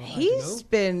back or not, I don't He's know.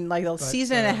 been like a But,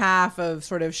 season and a half of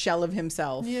sort of shell of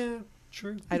himself. Yeah,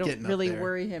 true. I don't Getting up really there.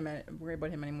 worry about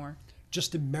him anymore.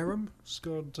 Justin Merrim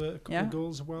scored a couple Yeah. of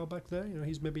goals a while back there.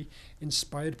 He's maybe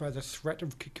inspired by the threat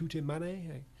of Kikute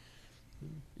Mane.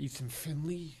 Ethan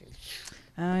Finley.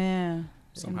 Oh yeah.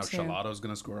 Somehow Him too. Shalato's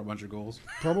going to score a bunch of goals.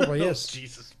 Probably, yes.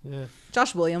 Jesus. Yeah.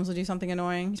 Josh Williams will do something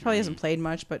annoying. He probably hasn't played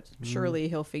much, but surely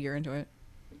he'll figure into it.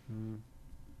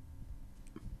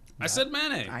 I said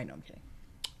Mane. I know, I'm kidding.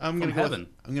 I'm From gonna go. heaven.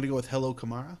 I'm gonna go with Hello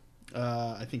Kamara.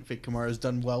 I think Fake Kamara has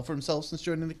done well for himself since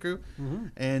joining the crew,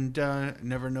 and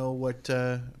never know what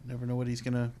he's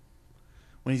gonna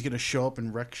when he's gonna show up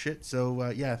and wreck shit.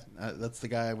 So that's the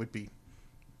guy I would be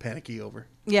panicky over.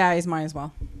 Yeah, he's mine as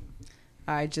well.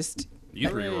 I just You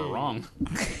three were wrong.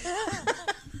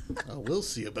 Oh, we'll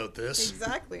see about this.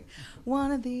 exactly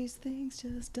one of these things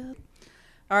just up.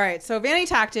 All right, so vanity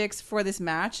tactics for this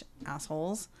match,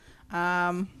 assholes.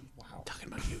 Talking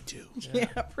about you too. Yeah,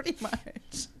 pretty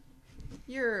much.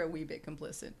 You're a wee bit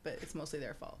complicit, but it's mostly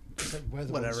their fault. We're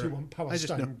the ones Whatever. who want I just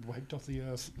Palestine wiped off the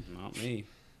earth. Not me.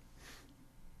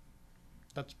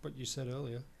 That's what you said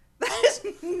earlier. That is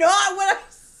not what I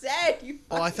said. You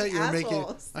Oh, I thought you were making.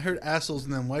 assholes. I heard assholes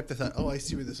and then wiped. I thought, oh, I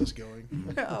see where this is going.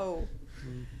 No.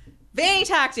 Vanity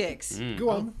tactics. Go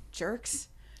on. Jerks.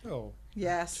 Oh.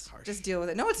 Yes. harsh. Just deal with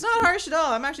it. No, it's not harsh at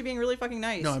all. I'm actually being really fucking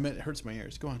nice. No, I meant it hurts my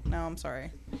ears. Go on. No, I'm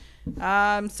sorry.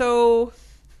 So,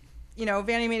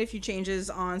 Vanny made a few changes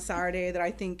on Saturday that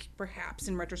I think perhaps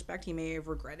in retrospect he may have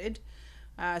regretted,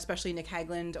 especially Nick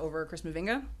Hagland over Chris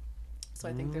Mavinga. So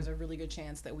I think there's a really good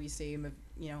chance that we see,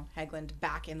 Hagland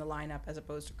back in the lineup as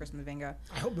opposed to Chris Mavinga.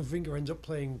 I hope Mavinga ends up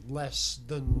playing less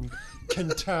than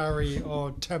Kantari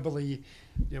or Tebele.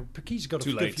 He's got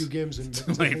Too a late. few games in.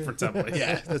 Too late for Temple.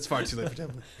 Yeah, that's far too late for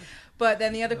Devlin. But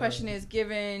then the other question is,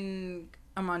 given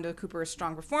Armando Cooper's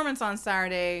strong performance on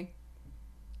Saturday,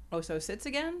 Oso sits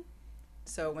again.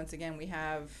 So once again, we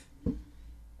have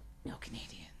no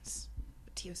Canadians.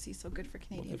 But TOC is so good for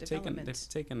Canadian development. They've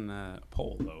taken a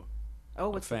poll though. Oh,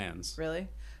 Of what's fans. really?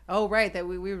 Oh, right. That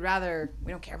we would rather,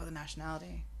 we don't care about the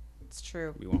nationality. It's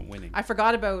true. We want winning. I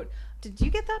forgot about, did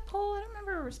you get that poll? I don't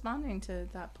remember responding to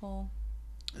that poll.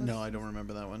 No, I don't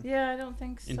remember that one. Yeah, I don't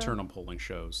think so. Internal polling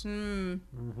shows.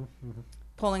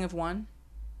 Polling of one.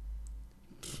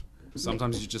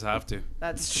 Sometimes you just have to.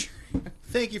 That's true.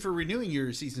 Thank you for renewing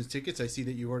your season's tickets. I see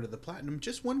that you ordered the platinum.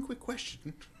 Just one quick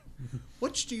question: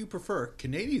 which do you prefer,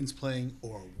 Canadians playing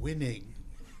or winning?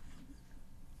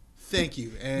 Thank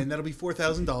you, and that'll be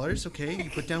 $4,000. Okay, you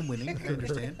put down winning. I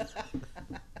understand.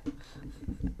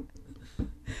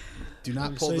 Do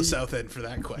not pull the south end for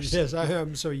that question. Yes, I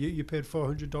am. So you paid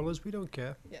 $400. We don't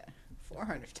care. Yeah.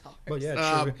 $400. Well, yeah,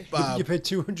 Uh, true. You paid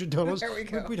 $200. There we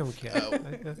go. We don't care.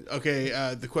 Okay,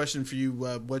 the question for you: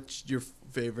 what's your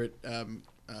favorite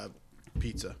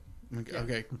pizza?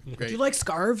 Okay, great. Do you like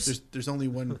scarves? There's only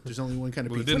one. There's only one kind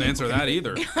of Well, we pizza. didn't answer that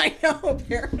either. I know,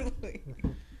 apparently.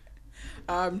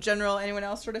 General, anyone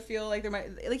else sort of feel like there might,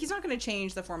 like, he's not going to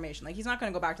change the formation. Like, he's not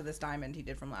going to go back to this diamond he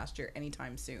did from last year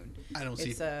anytime soon. I don't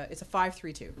see. It's a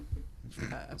 5-3-2.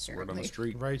 That's the word on the Apparently.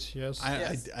 street. Right, yes.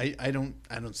 Yes. I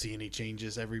don't see any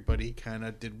changes. Everybody kind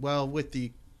of did well, with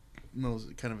the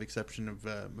most kind of exception of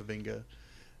Mavinga.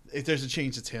 If there's a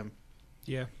change, it's him.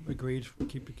 Yeah, agreed.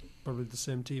 Keep probably the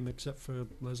same team except for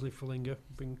Leslie Fulinga.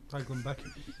 Bring Hagland back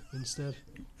instead.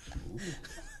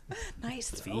 Nice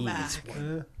throwback.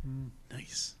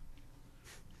 Nice.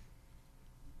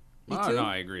 Me Oh, too. no,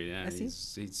 I agree. Yeah, I see.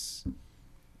 he's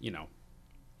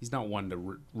he's not one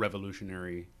to revolution.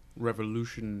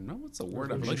 No, what's the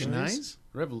word? I'm looking at?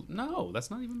 Revolutionize? No, that's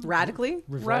not even the Radically? word.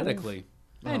 Revolve. Radically.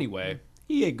 Oh. Anyway,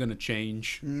 he ain't gonna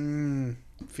change.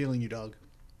 Feeling you, dog.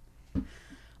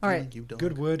 All right. Feeling you, dog.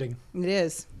 Good wording. It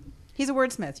is. He's a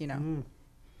wordsmith,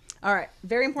 All right.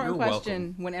 Very important You're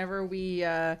question whenever we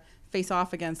face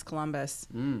off against Columbus.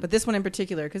 But this one in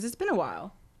particular, because it's been a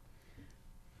while.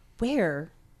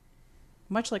 Where,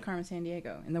 much like Carmen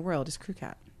Sandiego, in the world is Crew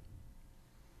Cat?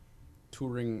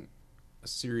 Touring a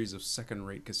series of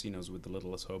second-rate casinos with the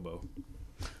Littlest Hobo.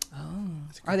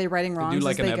 Are they righting They wrongs do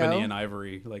like as an they ebony go? and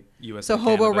ivory, like U.S. So and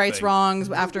Hobo Canada rights thing. wrongs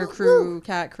after Crew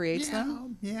Cat creates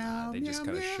them? Meow, They just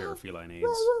kind of share feline aids.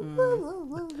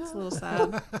 It's a little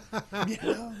sad.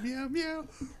 meow, meow, meow.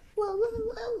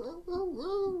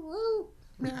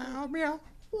 Meow, meow.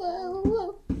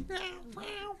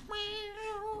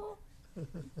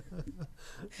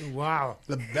 Wow.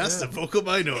 The best of vocal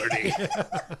minority.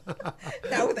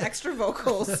 Now with extra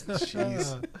vocals.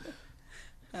 Jeez.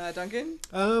 Duncan?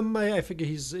 I figure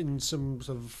he's in some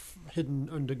sort of hidden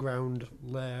underground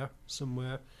lair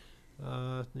somewhere.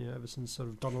 Ever since sort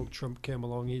of Donald Trump came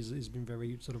along, he's been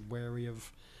very sort of wary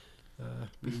of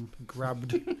being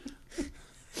grabbed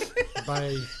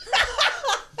by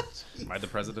By the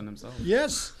president himself.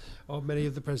 yes, or many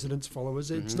of the president's followers.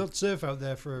 It's not safe out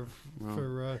there for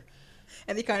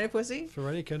Any kind of pussy? for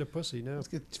any kind of pussy. No.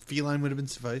 Feline would have been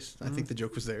suffice. I think the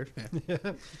joke was there. Yeah.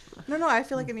 No, I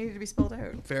feel like it needed to be spelled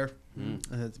out. Fair.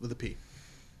 With a P.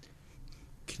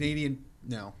 Canadian.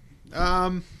 No.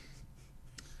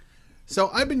 So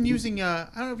I've been using. I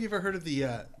don't know if you've ever heard of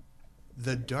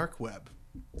the dark web.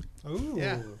 Oh.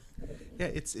 Yeah. Yeah,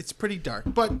 it's pretty dark,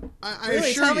 but I Really?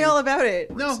 assure Tell me you- all about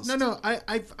it. No.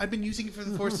 I've been using it for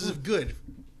the forces of good,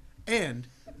 and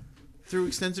through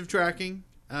extensive tracking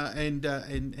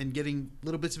and getting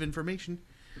little bits of information,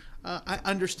 I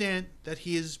understand that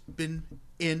he has been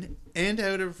in and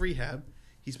out of rehab.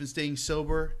 He's been staying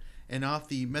sober and off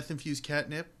the meth-infused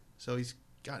catnip. So he's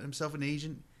gotten himself an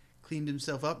agent, cleaned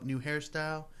himself up, new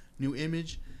hairstyle, new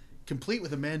image, complete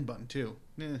with a man bun too.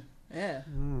 Yeah. Yeah.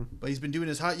 But he's been doing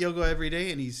his hot yoga every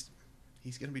day, and he's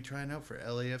going to be trying out for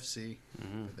LAFC,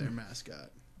 for their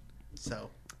mascot. So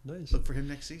Nice. look for him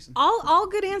next season. All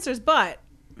good answers, but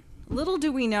little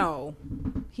do we know,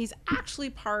 he's actually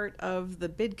part of the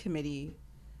bid committee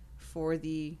for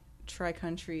the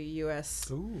tri-country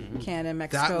U.S., Canada,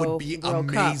 Mexico That would be World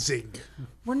Cup. amazing.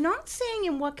 We're not saying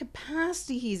in what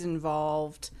capacity he's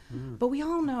involved, but we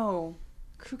all know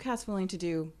Crew Cat's willing to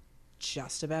do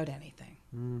just about anything.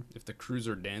 If the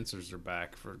cruiser dancers are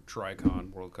back for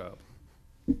Tricon World Cup,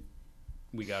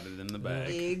 we got it in the bag.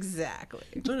 Exactly.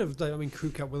 Sort of,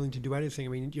 Crew Cat willing to do anything. I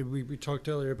mean, we talked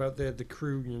earlier about the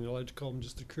crew. You're allowed to call them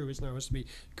just the crew. It now has to be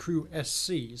Crew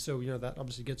SC. So that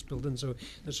obviously gets built in. So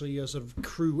that's a sort of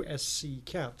Crew SC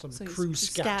Cat, sort of So he's Crew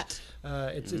Scat.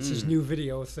 It's his new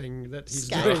video thing that he's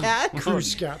Scat doing. Cat? Crew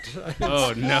Scat.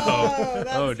 Oh no!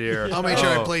 Oh dear! I'll make sure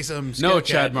I Oh. play some. No, Scat Cat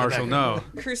Chad in the Marshall, background.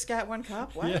 no. Crew Scat One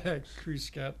Cup? What? Yeah, Crew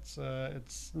Scat.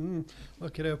 It's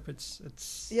look it up.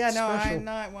 It's Yeah, no, special. I'm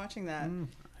not watching that.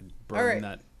 Burn All right.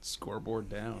 that scoreboard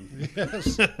down.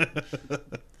 Yes.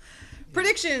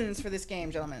 Predictions for this game,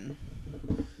 gentlemen.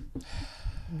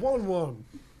 1-1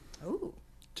 Ooh.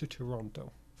 to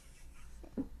Toronto.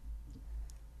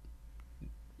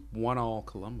 1-1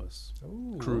 Columbus.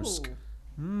 Ooh, Krusk.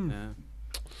 Yeah.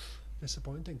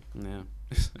 disappointing. Yeah.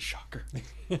 Shocker.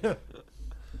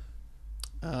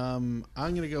 I'm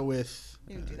gonna go with.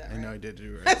 You didn't do that, I know right? I did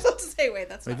do it I right. was about to say, wait,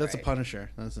 that's Wait, not that's right. a Punisher.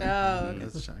 That's a, Oh, okay.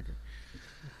 that's a shocker.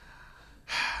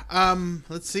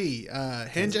 Let's see.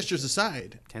 Hand gestures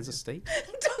aside. Kansas State.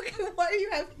 Duncan, why are you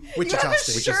having? Wichita you have a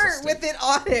State. shirt Wichita with it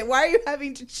on it. Why are you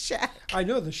having to check? I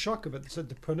know the shock of it. Said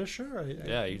the Punisher.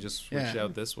 Yeah, you just switch Yeah.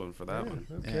 out this one for that one.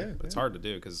 Okay. It's hard to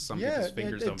do because some Yeah, people's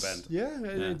fingers don't it's- bend. Yeah,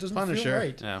 Yeah. it doesn't Punisher. feel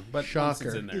right. Yeah, but once Shocker.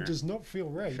 it's in there, It does not feel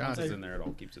right. Shocker. once it's in there, it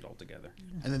all keeps it all together.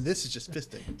 And then this is just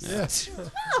fisting. Yes.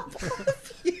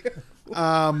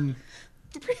 Um,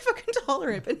 You're pretty fucking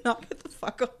tolerant, but not get the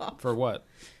fuck off. For what?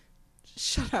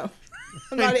 Shut up.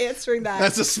 I'm not answering that.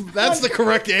 that's the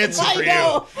correct answer I for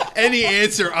know. you. Any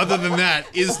answer other than that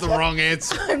is the wrong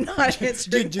answer. I'm not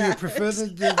answering Do you that. prefer the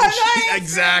I'm not answering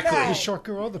Exactly. that. the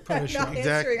shocker or the I'm Punisher? not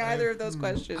Exactly. answering either of those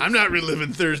questions. I'm not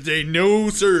reliving Thursday, no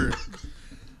sir.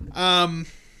 I'm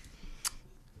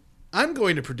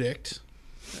going to predict.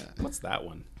 What's that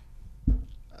one?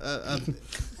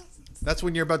 That's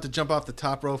when you're about to jump off the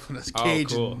top rope in a Oh, cage.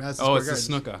 cool. In Madison Oh, Square it's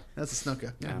the Garden. snooker. That's a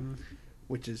snooker. Yeah.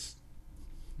 Which is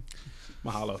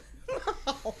Mahalo.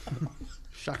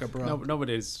 shaka bro. No,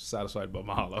 nobody's satisfied but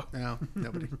Mahalo. No,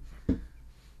 nobody.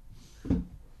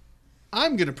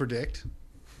 I'm gonna predict.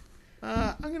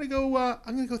 I'm gonna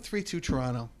go 3-2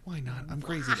 Toronto. Why not? I'm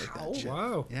crazy like that. Shit.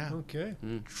 Wow. Yeah. Okay.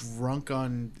 Drunk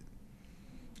on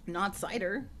Not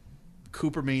cider.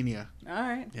 Cooper Mania. All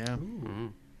right. Yeah.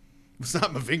 It's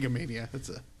not Mavinga Mania.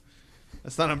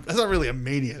 That's not really a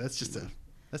mania. That's just a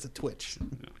That's a Twitch.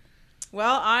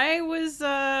 Well,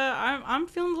 I'm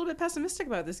feeling a little bit pessimistic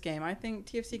about this game. I think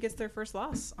TFC gets their first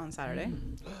loss on Saturday.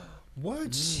 What?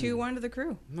 2-1 to the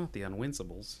Crew. Not the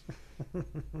Unwinsables.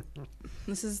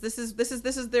 This is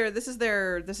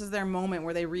their moment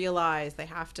where they realize they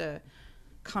have to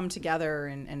come together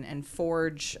and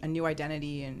forge a new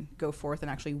identity and go forth and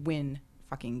actually win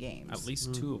fucking games. At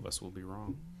least two of us will be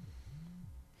wrong.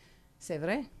 C'est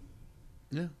vrai.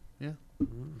 Yeah.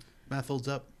 Math holds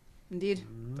up. Indeed.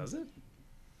 Does it?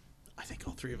 I think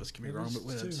all three of us can be wrong, but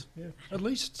with us. Yeah. At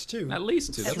least two. At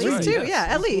least two. At That's least right. two, Yes. yeah,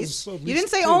 at least. So at You least didn't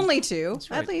say two. only two.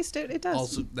 right. At least it does.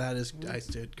 Also, that is, I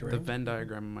stood The correct. Venn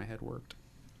diagram in my head worked.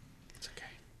 It's okay.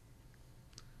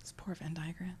 It's poor Venn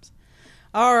diagrams.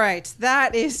 All right,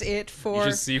 that is it for.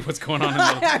 You just see what's going on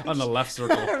on the left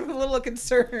circle. I'm a little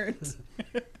concerned.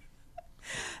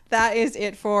 That is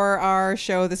it for our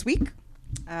show this week.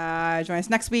 Join us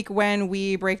next week when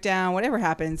we break down whatever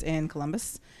happens in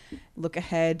Columbus. Look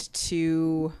ahead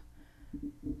to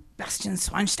Bastian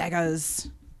Schweinsteiger's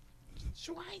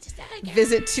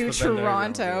visit to The Venn diagram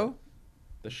Toronto.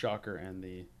 The shocker and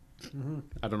the...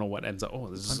 I don't know what ends up... Oh,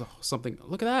 this is something...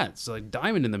 Look at that. It's like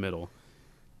diamond in the middle.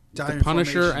 Diamond The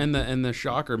Punisher formation. and the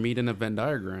shocker meet in a Venn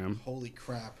diagram. Holy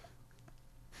crap.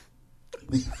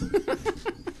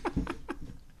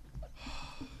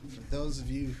 For those of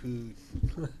you who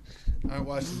aren't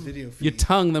watching the video feed, You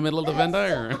tongue the middle of the Venn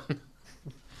diagram.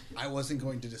 I wasn't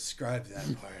going to describe that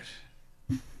part,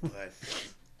 but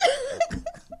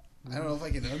I don't know if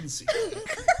I can unsee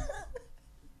it.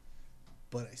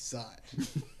 But I saw it.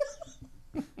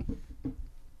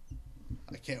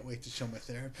 I can't wait to show my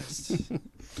therapist.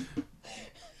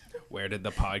 Where did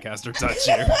the podcaster touch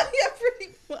you? Yeah,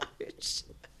 pretty much.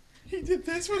 He did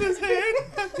this with his hand,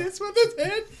 and this with his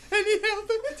hand, and he held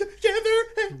them together,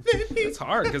 and then he... It's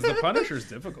hard because the Punisher's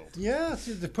difficult. Yeah,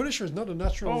 the Punisher is not a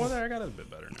natural. Oh, there, I got it a bit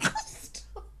better now.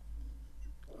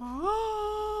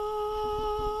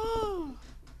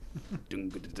 Dung, dung,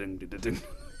 dung, dung, dung.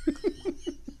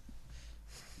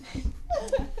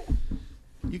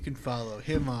 You can follow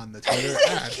him on the Twitter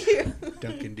at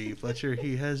Duncan D. Fletcher.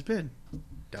 He has been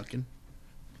Duncan.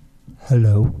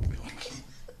 Hello.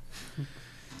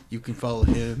 You can follow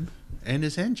him and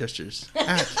his hand gestures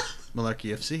at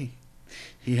Malarkey FC.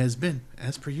 He has been,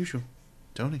 as per usual,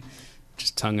 Tony.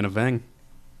 Just tongue and a vang.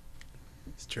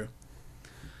 It's true.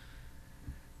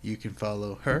 You can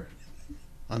follow her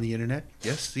on the internet.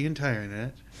 Yes, the entire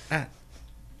internet. At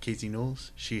Casey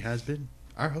Knowles. She has been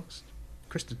our host,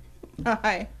 Kristen.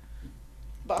 Hi.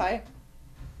 Bye.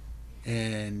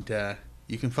 And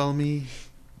you can follow me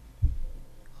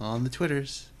on the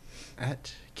Twitters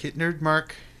at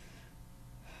KitNerdMark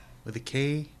with a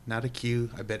K, not a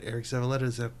Q. I bet Eric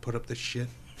Zavaletta's have put up this shit.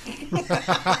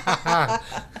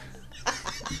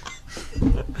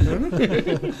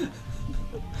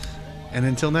 And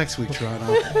until next week,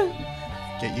 Toronto,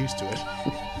 get used to it.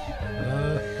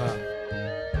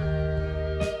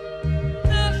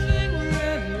 Nothing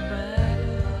really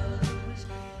matters.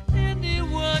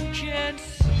 Anyone can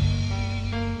see.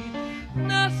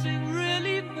 Nothing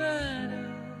really matters.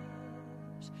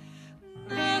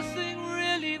 Nothing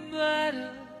really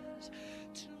matters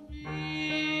to me.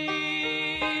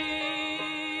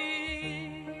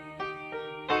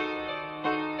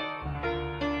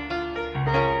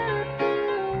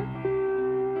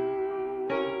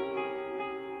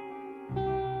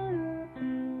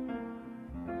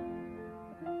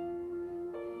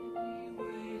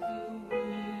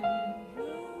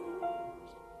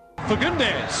 For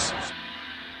goodness.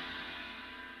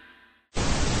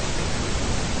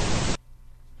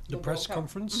 The press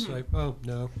conference. Oh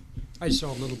no, I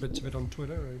saw little bits of it on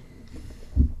Twitter.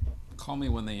 Call me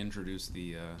when they introduce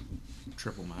the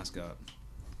triple mascot.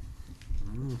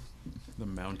 The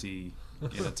Mountie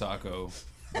in a taco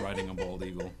riding a bald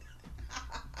eagle.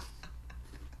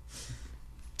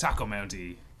 Taco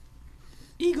Mountie.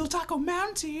 Eagle Taco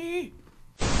Mountie.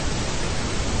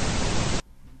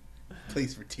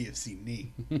 Plays for TFC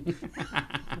knee.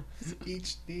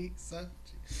 Each knee, son.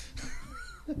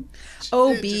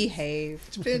 Oh, behave.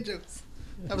 Japan jokes.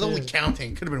 That was only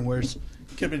counting. Could have been worse.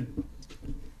 Could have been.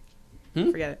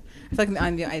 Forget it. I feel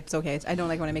like it's okay. I don't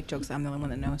like when I make jokes. I'm the only one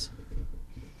that knows.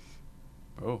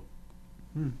 Oh.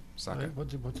 Suck it. What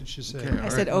did she say? Okay. I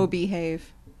said, oh,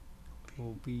 behave.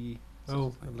 Obi.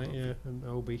 Oh, yeah, an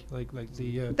obi, like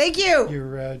the Thank you.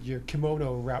 your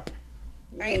kimono wrap.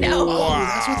 I know. Oh,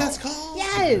 that's what that's called?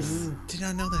 Yes. Did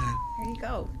not know that. There you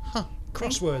go.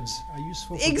 Crosswords are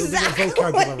useful for building a Exactly.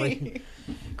 vocabulary.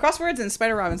 Crosswords and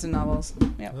Spider Robinson novels.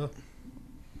 Yep. Oh.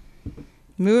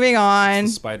 Moving on.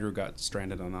 The spider who got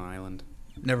stranded on an island.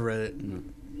 Never read it.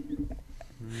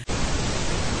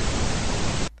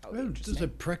 Well, the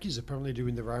Precky's apparently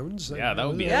doing the rounds. Yeah, that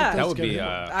would be Yeah. that would be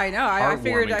I know. I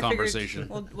figured. heartwarming conversation.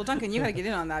 Well, Duncan, you got to get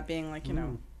in on that, being like, you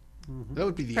know, That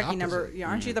would be the Preki opposite. number. Yeah,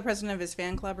 aren't you the president of his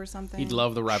fan club or something? He'd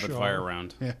love the rapid Sure. fire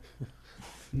round. Yeah.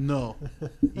 No.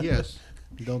 Yes.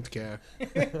 Don't care.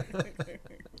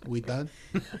 We done?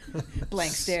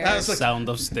 Blank stare. I was like- Sound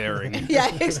of staring.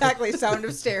 Yeah, exactly. Sound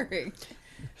of staring.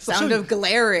 Sound of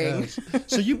glaring.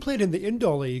 So you played in the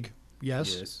indoor league,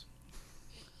 yes? Yes.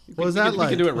 What was We that could- like?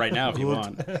 We can do it right now if you Good.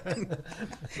 want.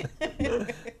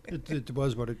 It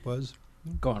was what it was.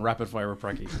 Go on, rapid fire with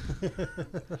Preki.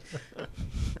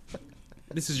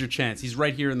 This is your chance. He's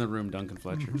right here in the room, Duncan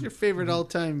Fletcher. Who's your favorite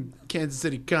all-time Kansas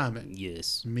City comic?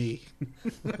 Yes. Me.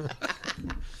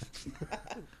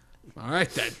 All right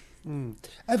then.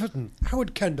 Everton,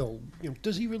 Howard Kendall.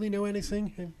 Does he really know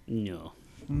anything? No.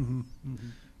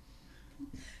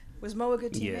 Was Mo a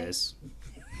good teammate? Yes.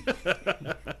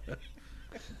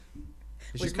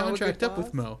 Is Was your Mo a contract good up with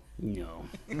boss? Mo? No.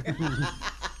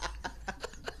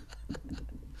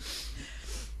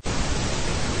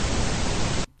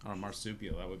 Or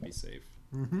marsupial, that would be safe.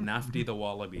 Nafty the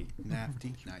wallaby.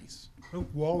 Nafty. Nice. Oh,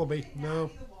 Wallaby. No.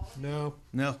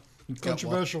 No. It's got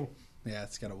Controversial. yeah,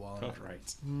 it's got a wall. All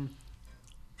right.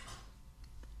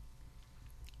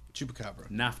 Chupacabra.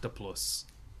 Nafta plus.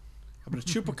 How about a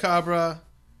chupacabra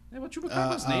Yeah, well,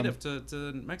 Chupacabra's native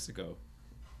to Mexico.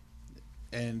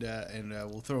 and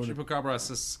we'll throw in a Chupacabra,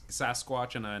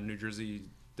 Sasquatch, and a New Jersey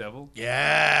devil.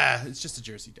 yeah, it's just a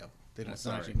Jersey Devil. They don't. Oh, It's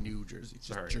not sorry. actually New Jersey. It's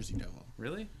just Sorry. Jersey Devil.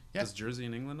 Really? Yeah. Does Jersey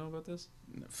and England know about this?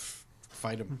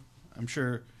 Fight them. I'm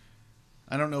sure.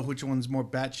 I don't know which one's more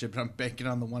batshit, but I'm banking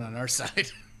on the one on our side.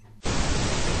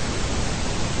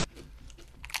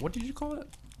 What did you call it?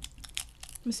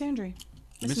 Misandry.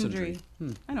 Misandry.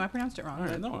 I know I pronounced it wrong. All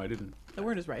right, but no, I didn't. the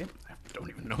word is right. I don't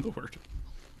even know the word.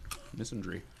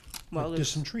 Misandry. Well,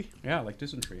 it's Dysentery. Yeah, like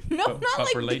dysentery. no, but, not but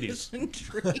like for ladies.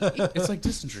 dysentery. It's like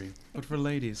dysentery, but for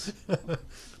ladies.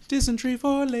 Dysentery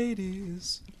for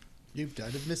ladies. You've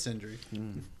died of misandry.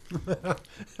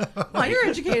 Well, you're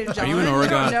educated, Are gentlemen. you an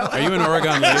don't Oregon? know. Are you an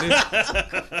Oregon lady?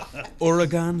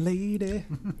 Oregon lady.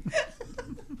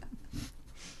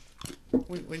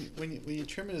 When you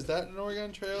trim it, is that an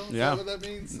Oregon Trail? Is Yeah. that what that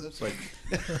means? That's Like,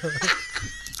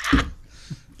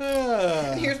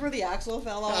 Here's where the axle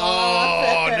fell off.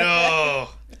 Oh no!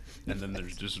 and then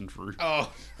there's dysentery.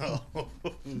 Oh.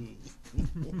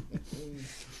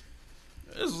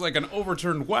 This is like an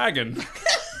overturned wagon.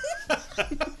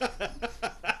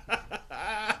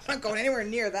 I'm not going anywhere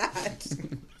near that.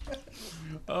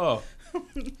 Oh,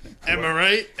 Am I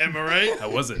right? Am I right? how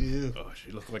was it? Ew. Oh,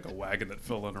 she looked like a wagon that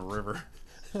fell in a river.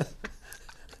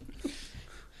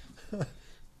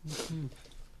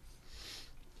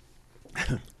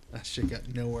 That shit got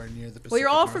nowhere near the Pacific Well, you're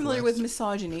all familiar with Northwest.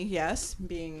 misogyny, yes,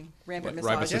 being rampant What,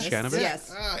 ribosys misogynist. cannabis?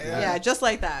 Yes. Ah, Yeah, just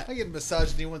like that. I get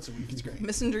misogyny once a week. It's great.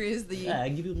 Misandry is the Yeah, I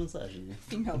give you a massage.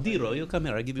 female. Diro, you come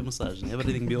here. I give you a massage.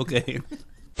 Everything be okay.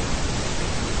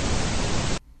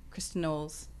 Kristen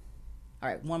Knowles. All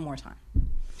right, one more time.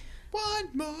 One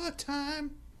more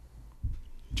time.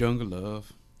 Jungle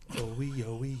Love. Oh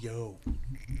yo.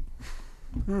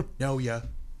 No ya.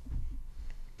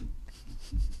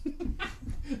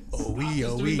 Oh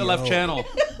yo. Doing the left channel.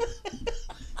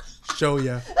 Show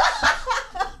ya.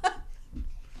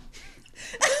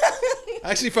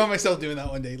 I actually found myself doing that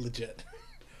one day, legit.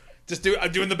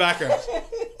 I'm doing the background.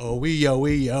 Oh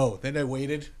yo. Then I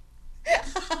waited.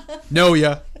 No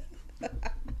ya.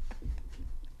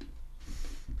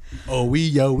 Oh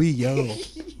yo.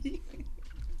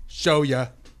 Show ya.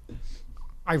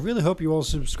 I really hope you all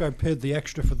subscribe, paid the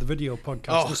extra for the video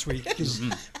podcast Oh. this week. 'Cause,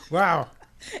 wow.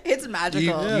 It's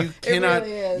magical. You cannot. It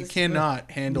really is. You cannot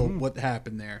handle what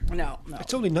happened there. No.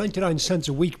 It's only 99 cents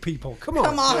a week, people. Come on.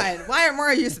 Come on. Why aren't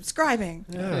more of you subscribing?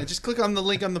 Yeah, just click on the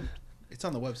link on the. It's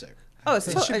on the website. Oh, It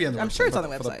should be on the I'm sure it's on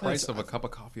the For the website. price of a cup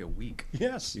of coffee a week,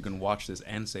 Yes. you can watch this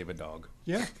and save a dog.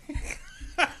 Yeah.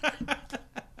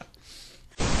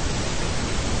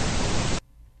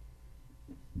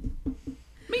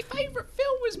 My favourite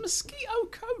film was Mosquito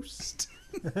Coast.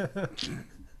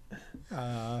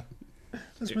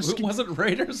 It wasn't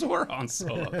Raiders or Han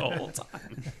Solo the whole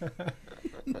time.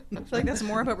 I feel like that's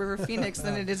more about River Phoenix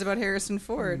than it is about Harrison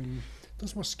Ford.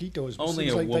 Those mosquitoes. Only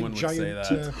seems a like woman would giant,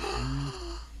 say that.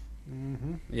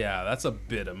 Yeah, that's a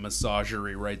bit of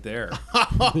massagery right there.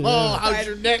 Oh, how's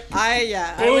your neck?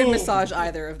 I would massage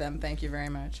either of them. Thank you very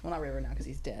much. Well, not River now because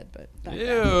he's dead, but back then.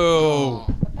 Ew.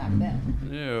 But back then,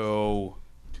 Ew.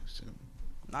 Too soon.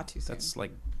 not too soon. That's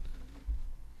like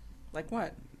Like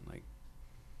what?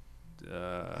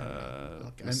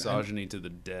 misogyny to the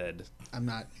dead. I'm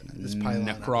not this pylon.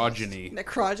 Necrogyny.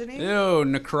 Necrogyny? Ew,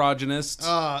 necrogenist.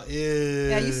 Oh, ew.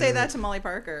 Yeah, you say that to Molly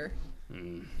Parker.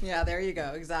 Yeah, there you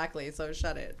go. Exactly. So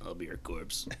shut it. I'll be your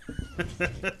corpse.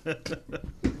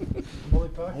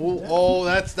 Oh,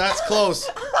 that's close.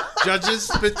 Judges,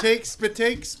 spit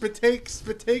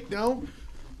take. No,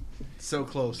 so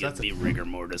close. That's That's be rigor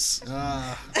mortis.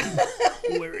 a,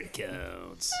 Where it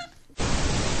counts.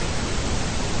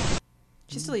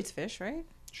 She still eats fish, right?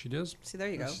 She does. See, there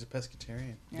you go. she's a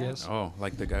pescatarian. Yeah. Yes. Oh,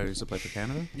 like the guy who used to play for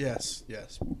Canada? Yes.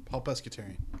 Paul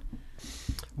pescatarian.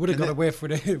 Would have And got that- away with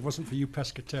it if it wasn't for you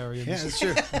pescatarians. Yeah, that's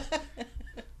true.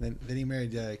 then he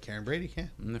married Karen Brady. Yeah.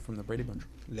 And they're from the Brady Bunch.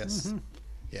 Yes.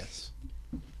 Yes.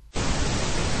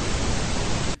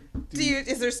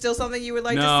 Is there still something you would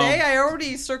like No. to say? I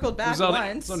already circled back There's only,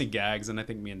 once. it's only gags, and I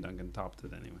think me and Duncan topped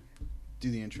it anyway.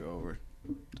 Do the intro over.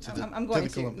 I'm going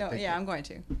to. Colum- No, thank yeah, you. I'm going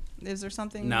to. Is there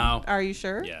something? No. Are you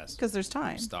sure? Yes. Because there's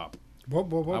time. Stop. What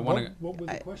I wanna- were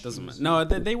the I- questions? Doesn't matter. No,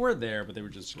 they were there, but they were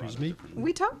just. Excuse rather me? different.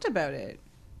 We talked about it.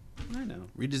 I know.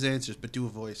 Read his answers, but do a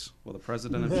voice. Well, the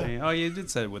president have changed. Oh, you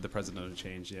did say with the president have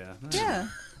changed. Yeah. Yeah.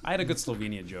 I had a good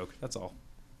Slovenia joke. That's all.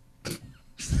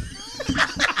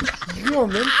 Go on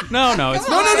then. No, it's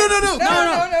No.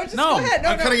 No, just No. go ahead. No,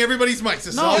 I'm no. cutting everybody's mics. This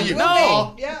is No, all you. no.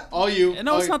 All, Yeah. all you.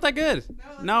 No, it's not that good.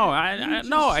 No, I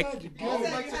no, I All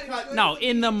mics are cut. no.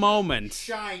 In the moment.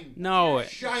 Shine. No,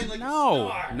 Shine like no, a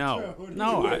star. no,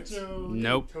 no.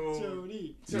 Nope.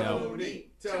 Tony. No.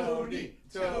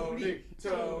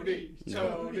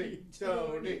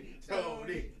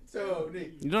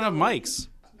 You don't have mics.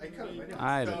 I cut him.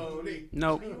 I don't.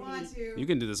 Nope. You want to? You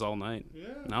can do this all night.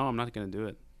 No, I'm not gonna do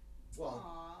it.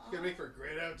 Well, it's gonna make for a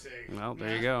great outtake. Well,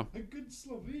 there you go. A good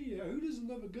Slovenia. Who doesn't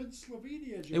have a good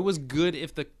Slovenia joke? It was good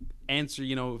if the answer,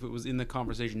 if it was in the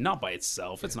conversation, not by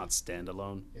itself. It's not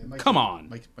standalone. Yeah, mics Come are- on.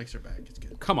 Mics are back. It's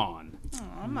good. Come on.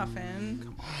 Aw,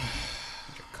 muffin.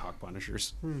 Cock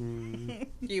punishers.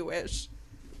 You wish.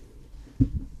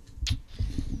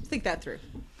 Think that through.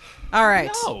 All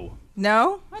right. No.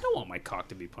 No? I don't want my cock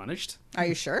to be punished. Are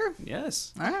you sure?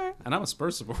 Yes. All right. And I'm a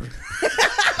Spurs supporter.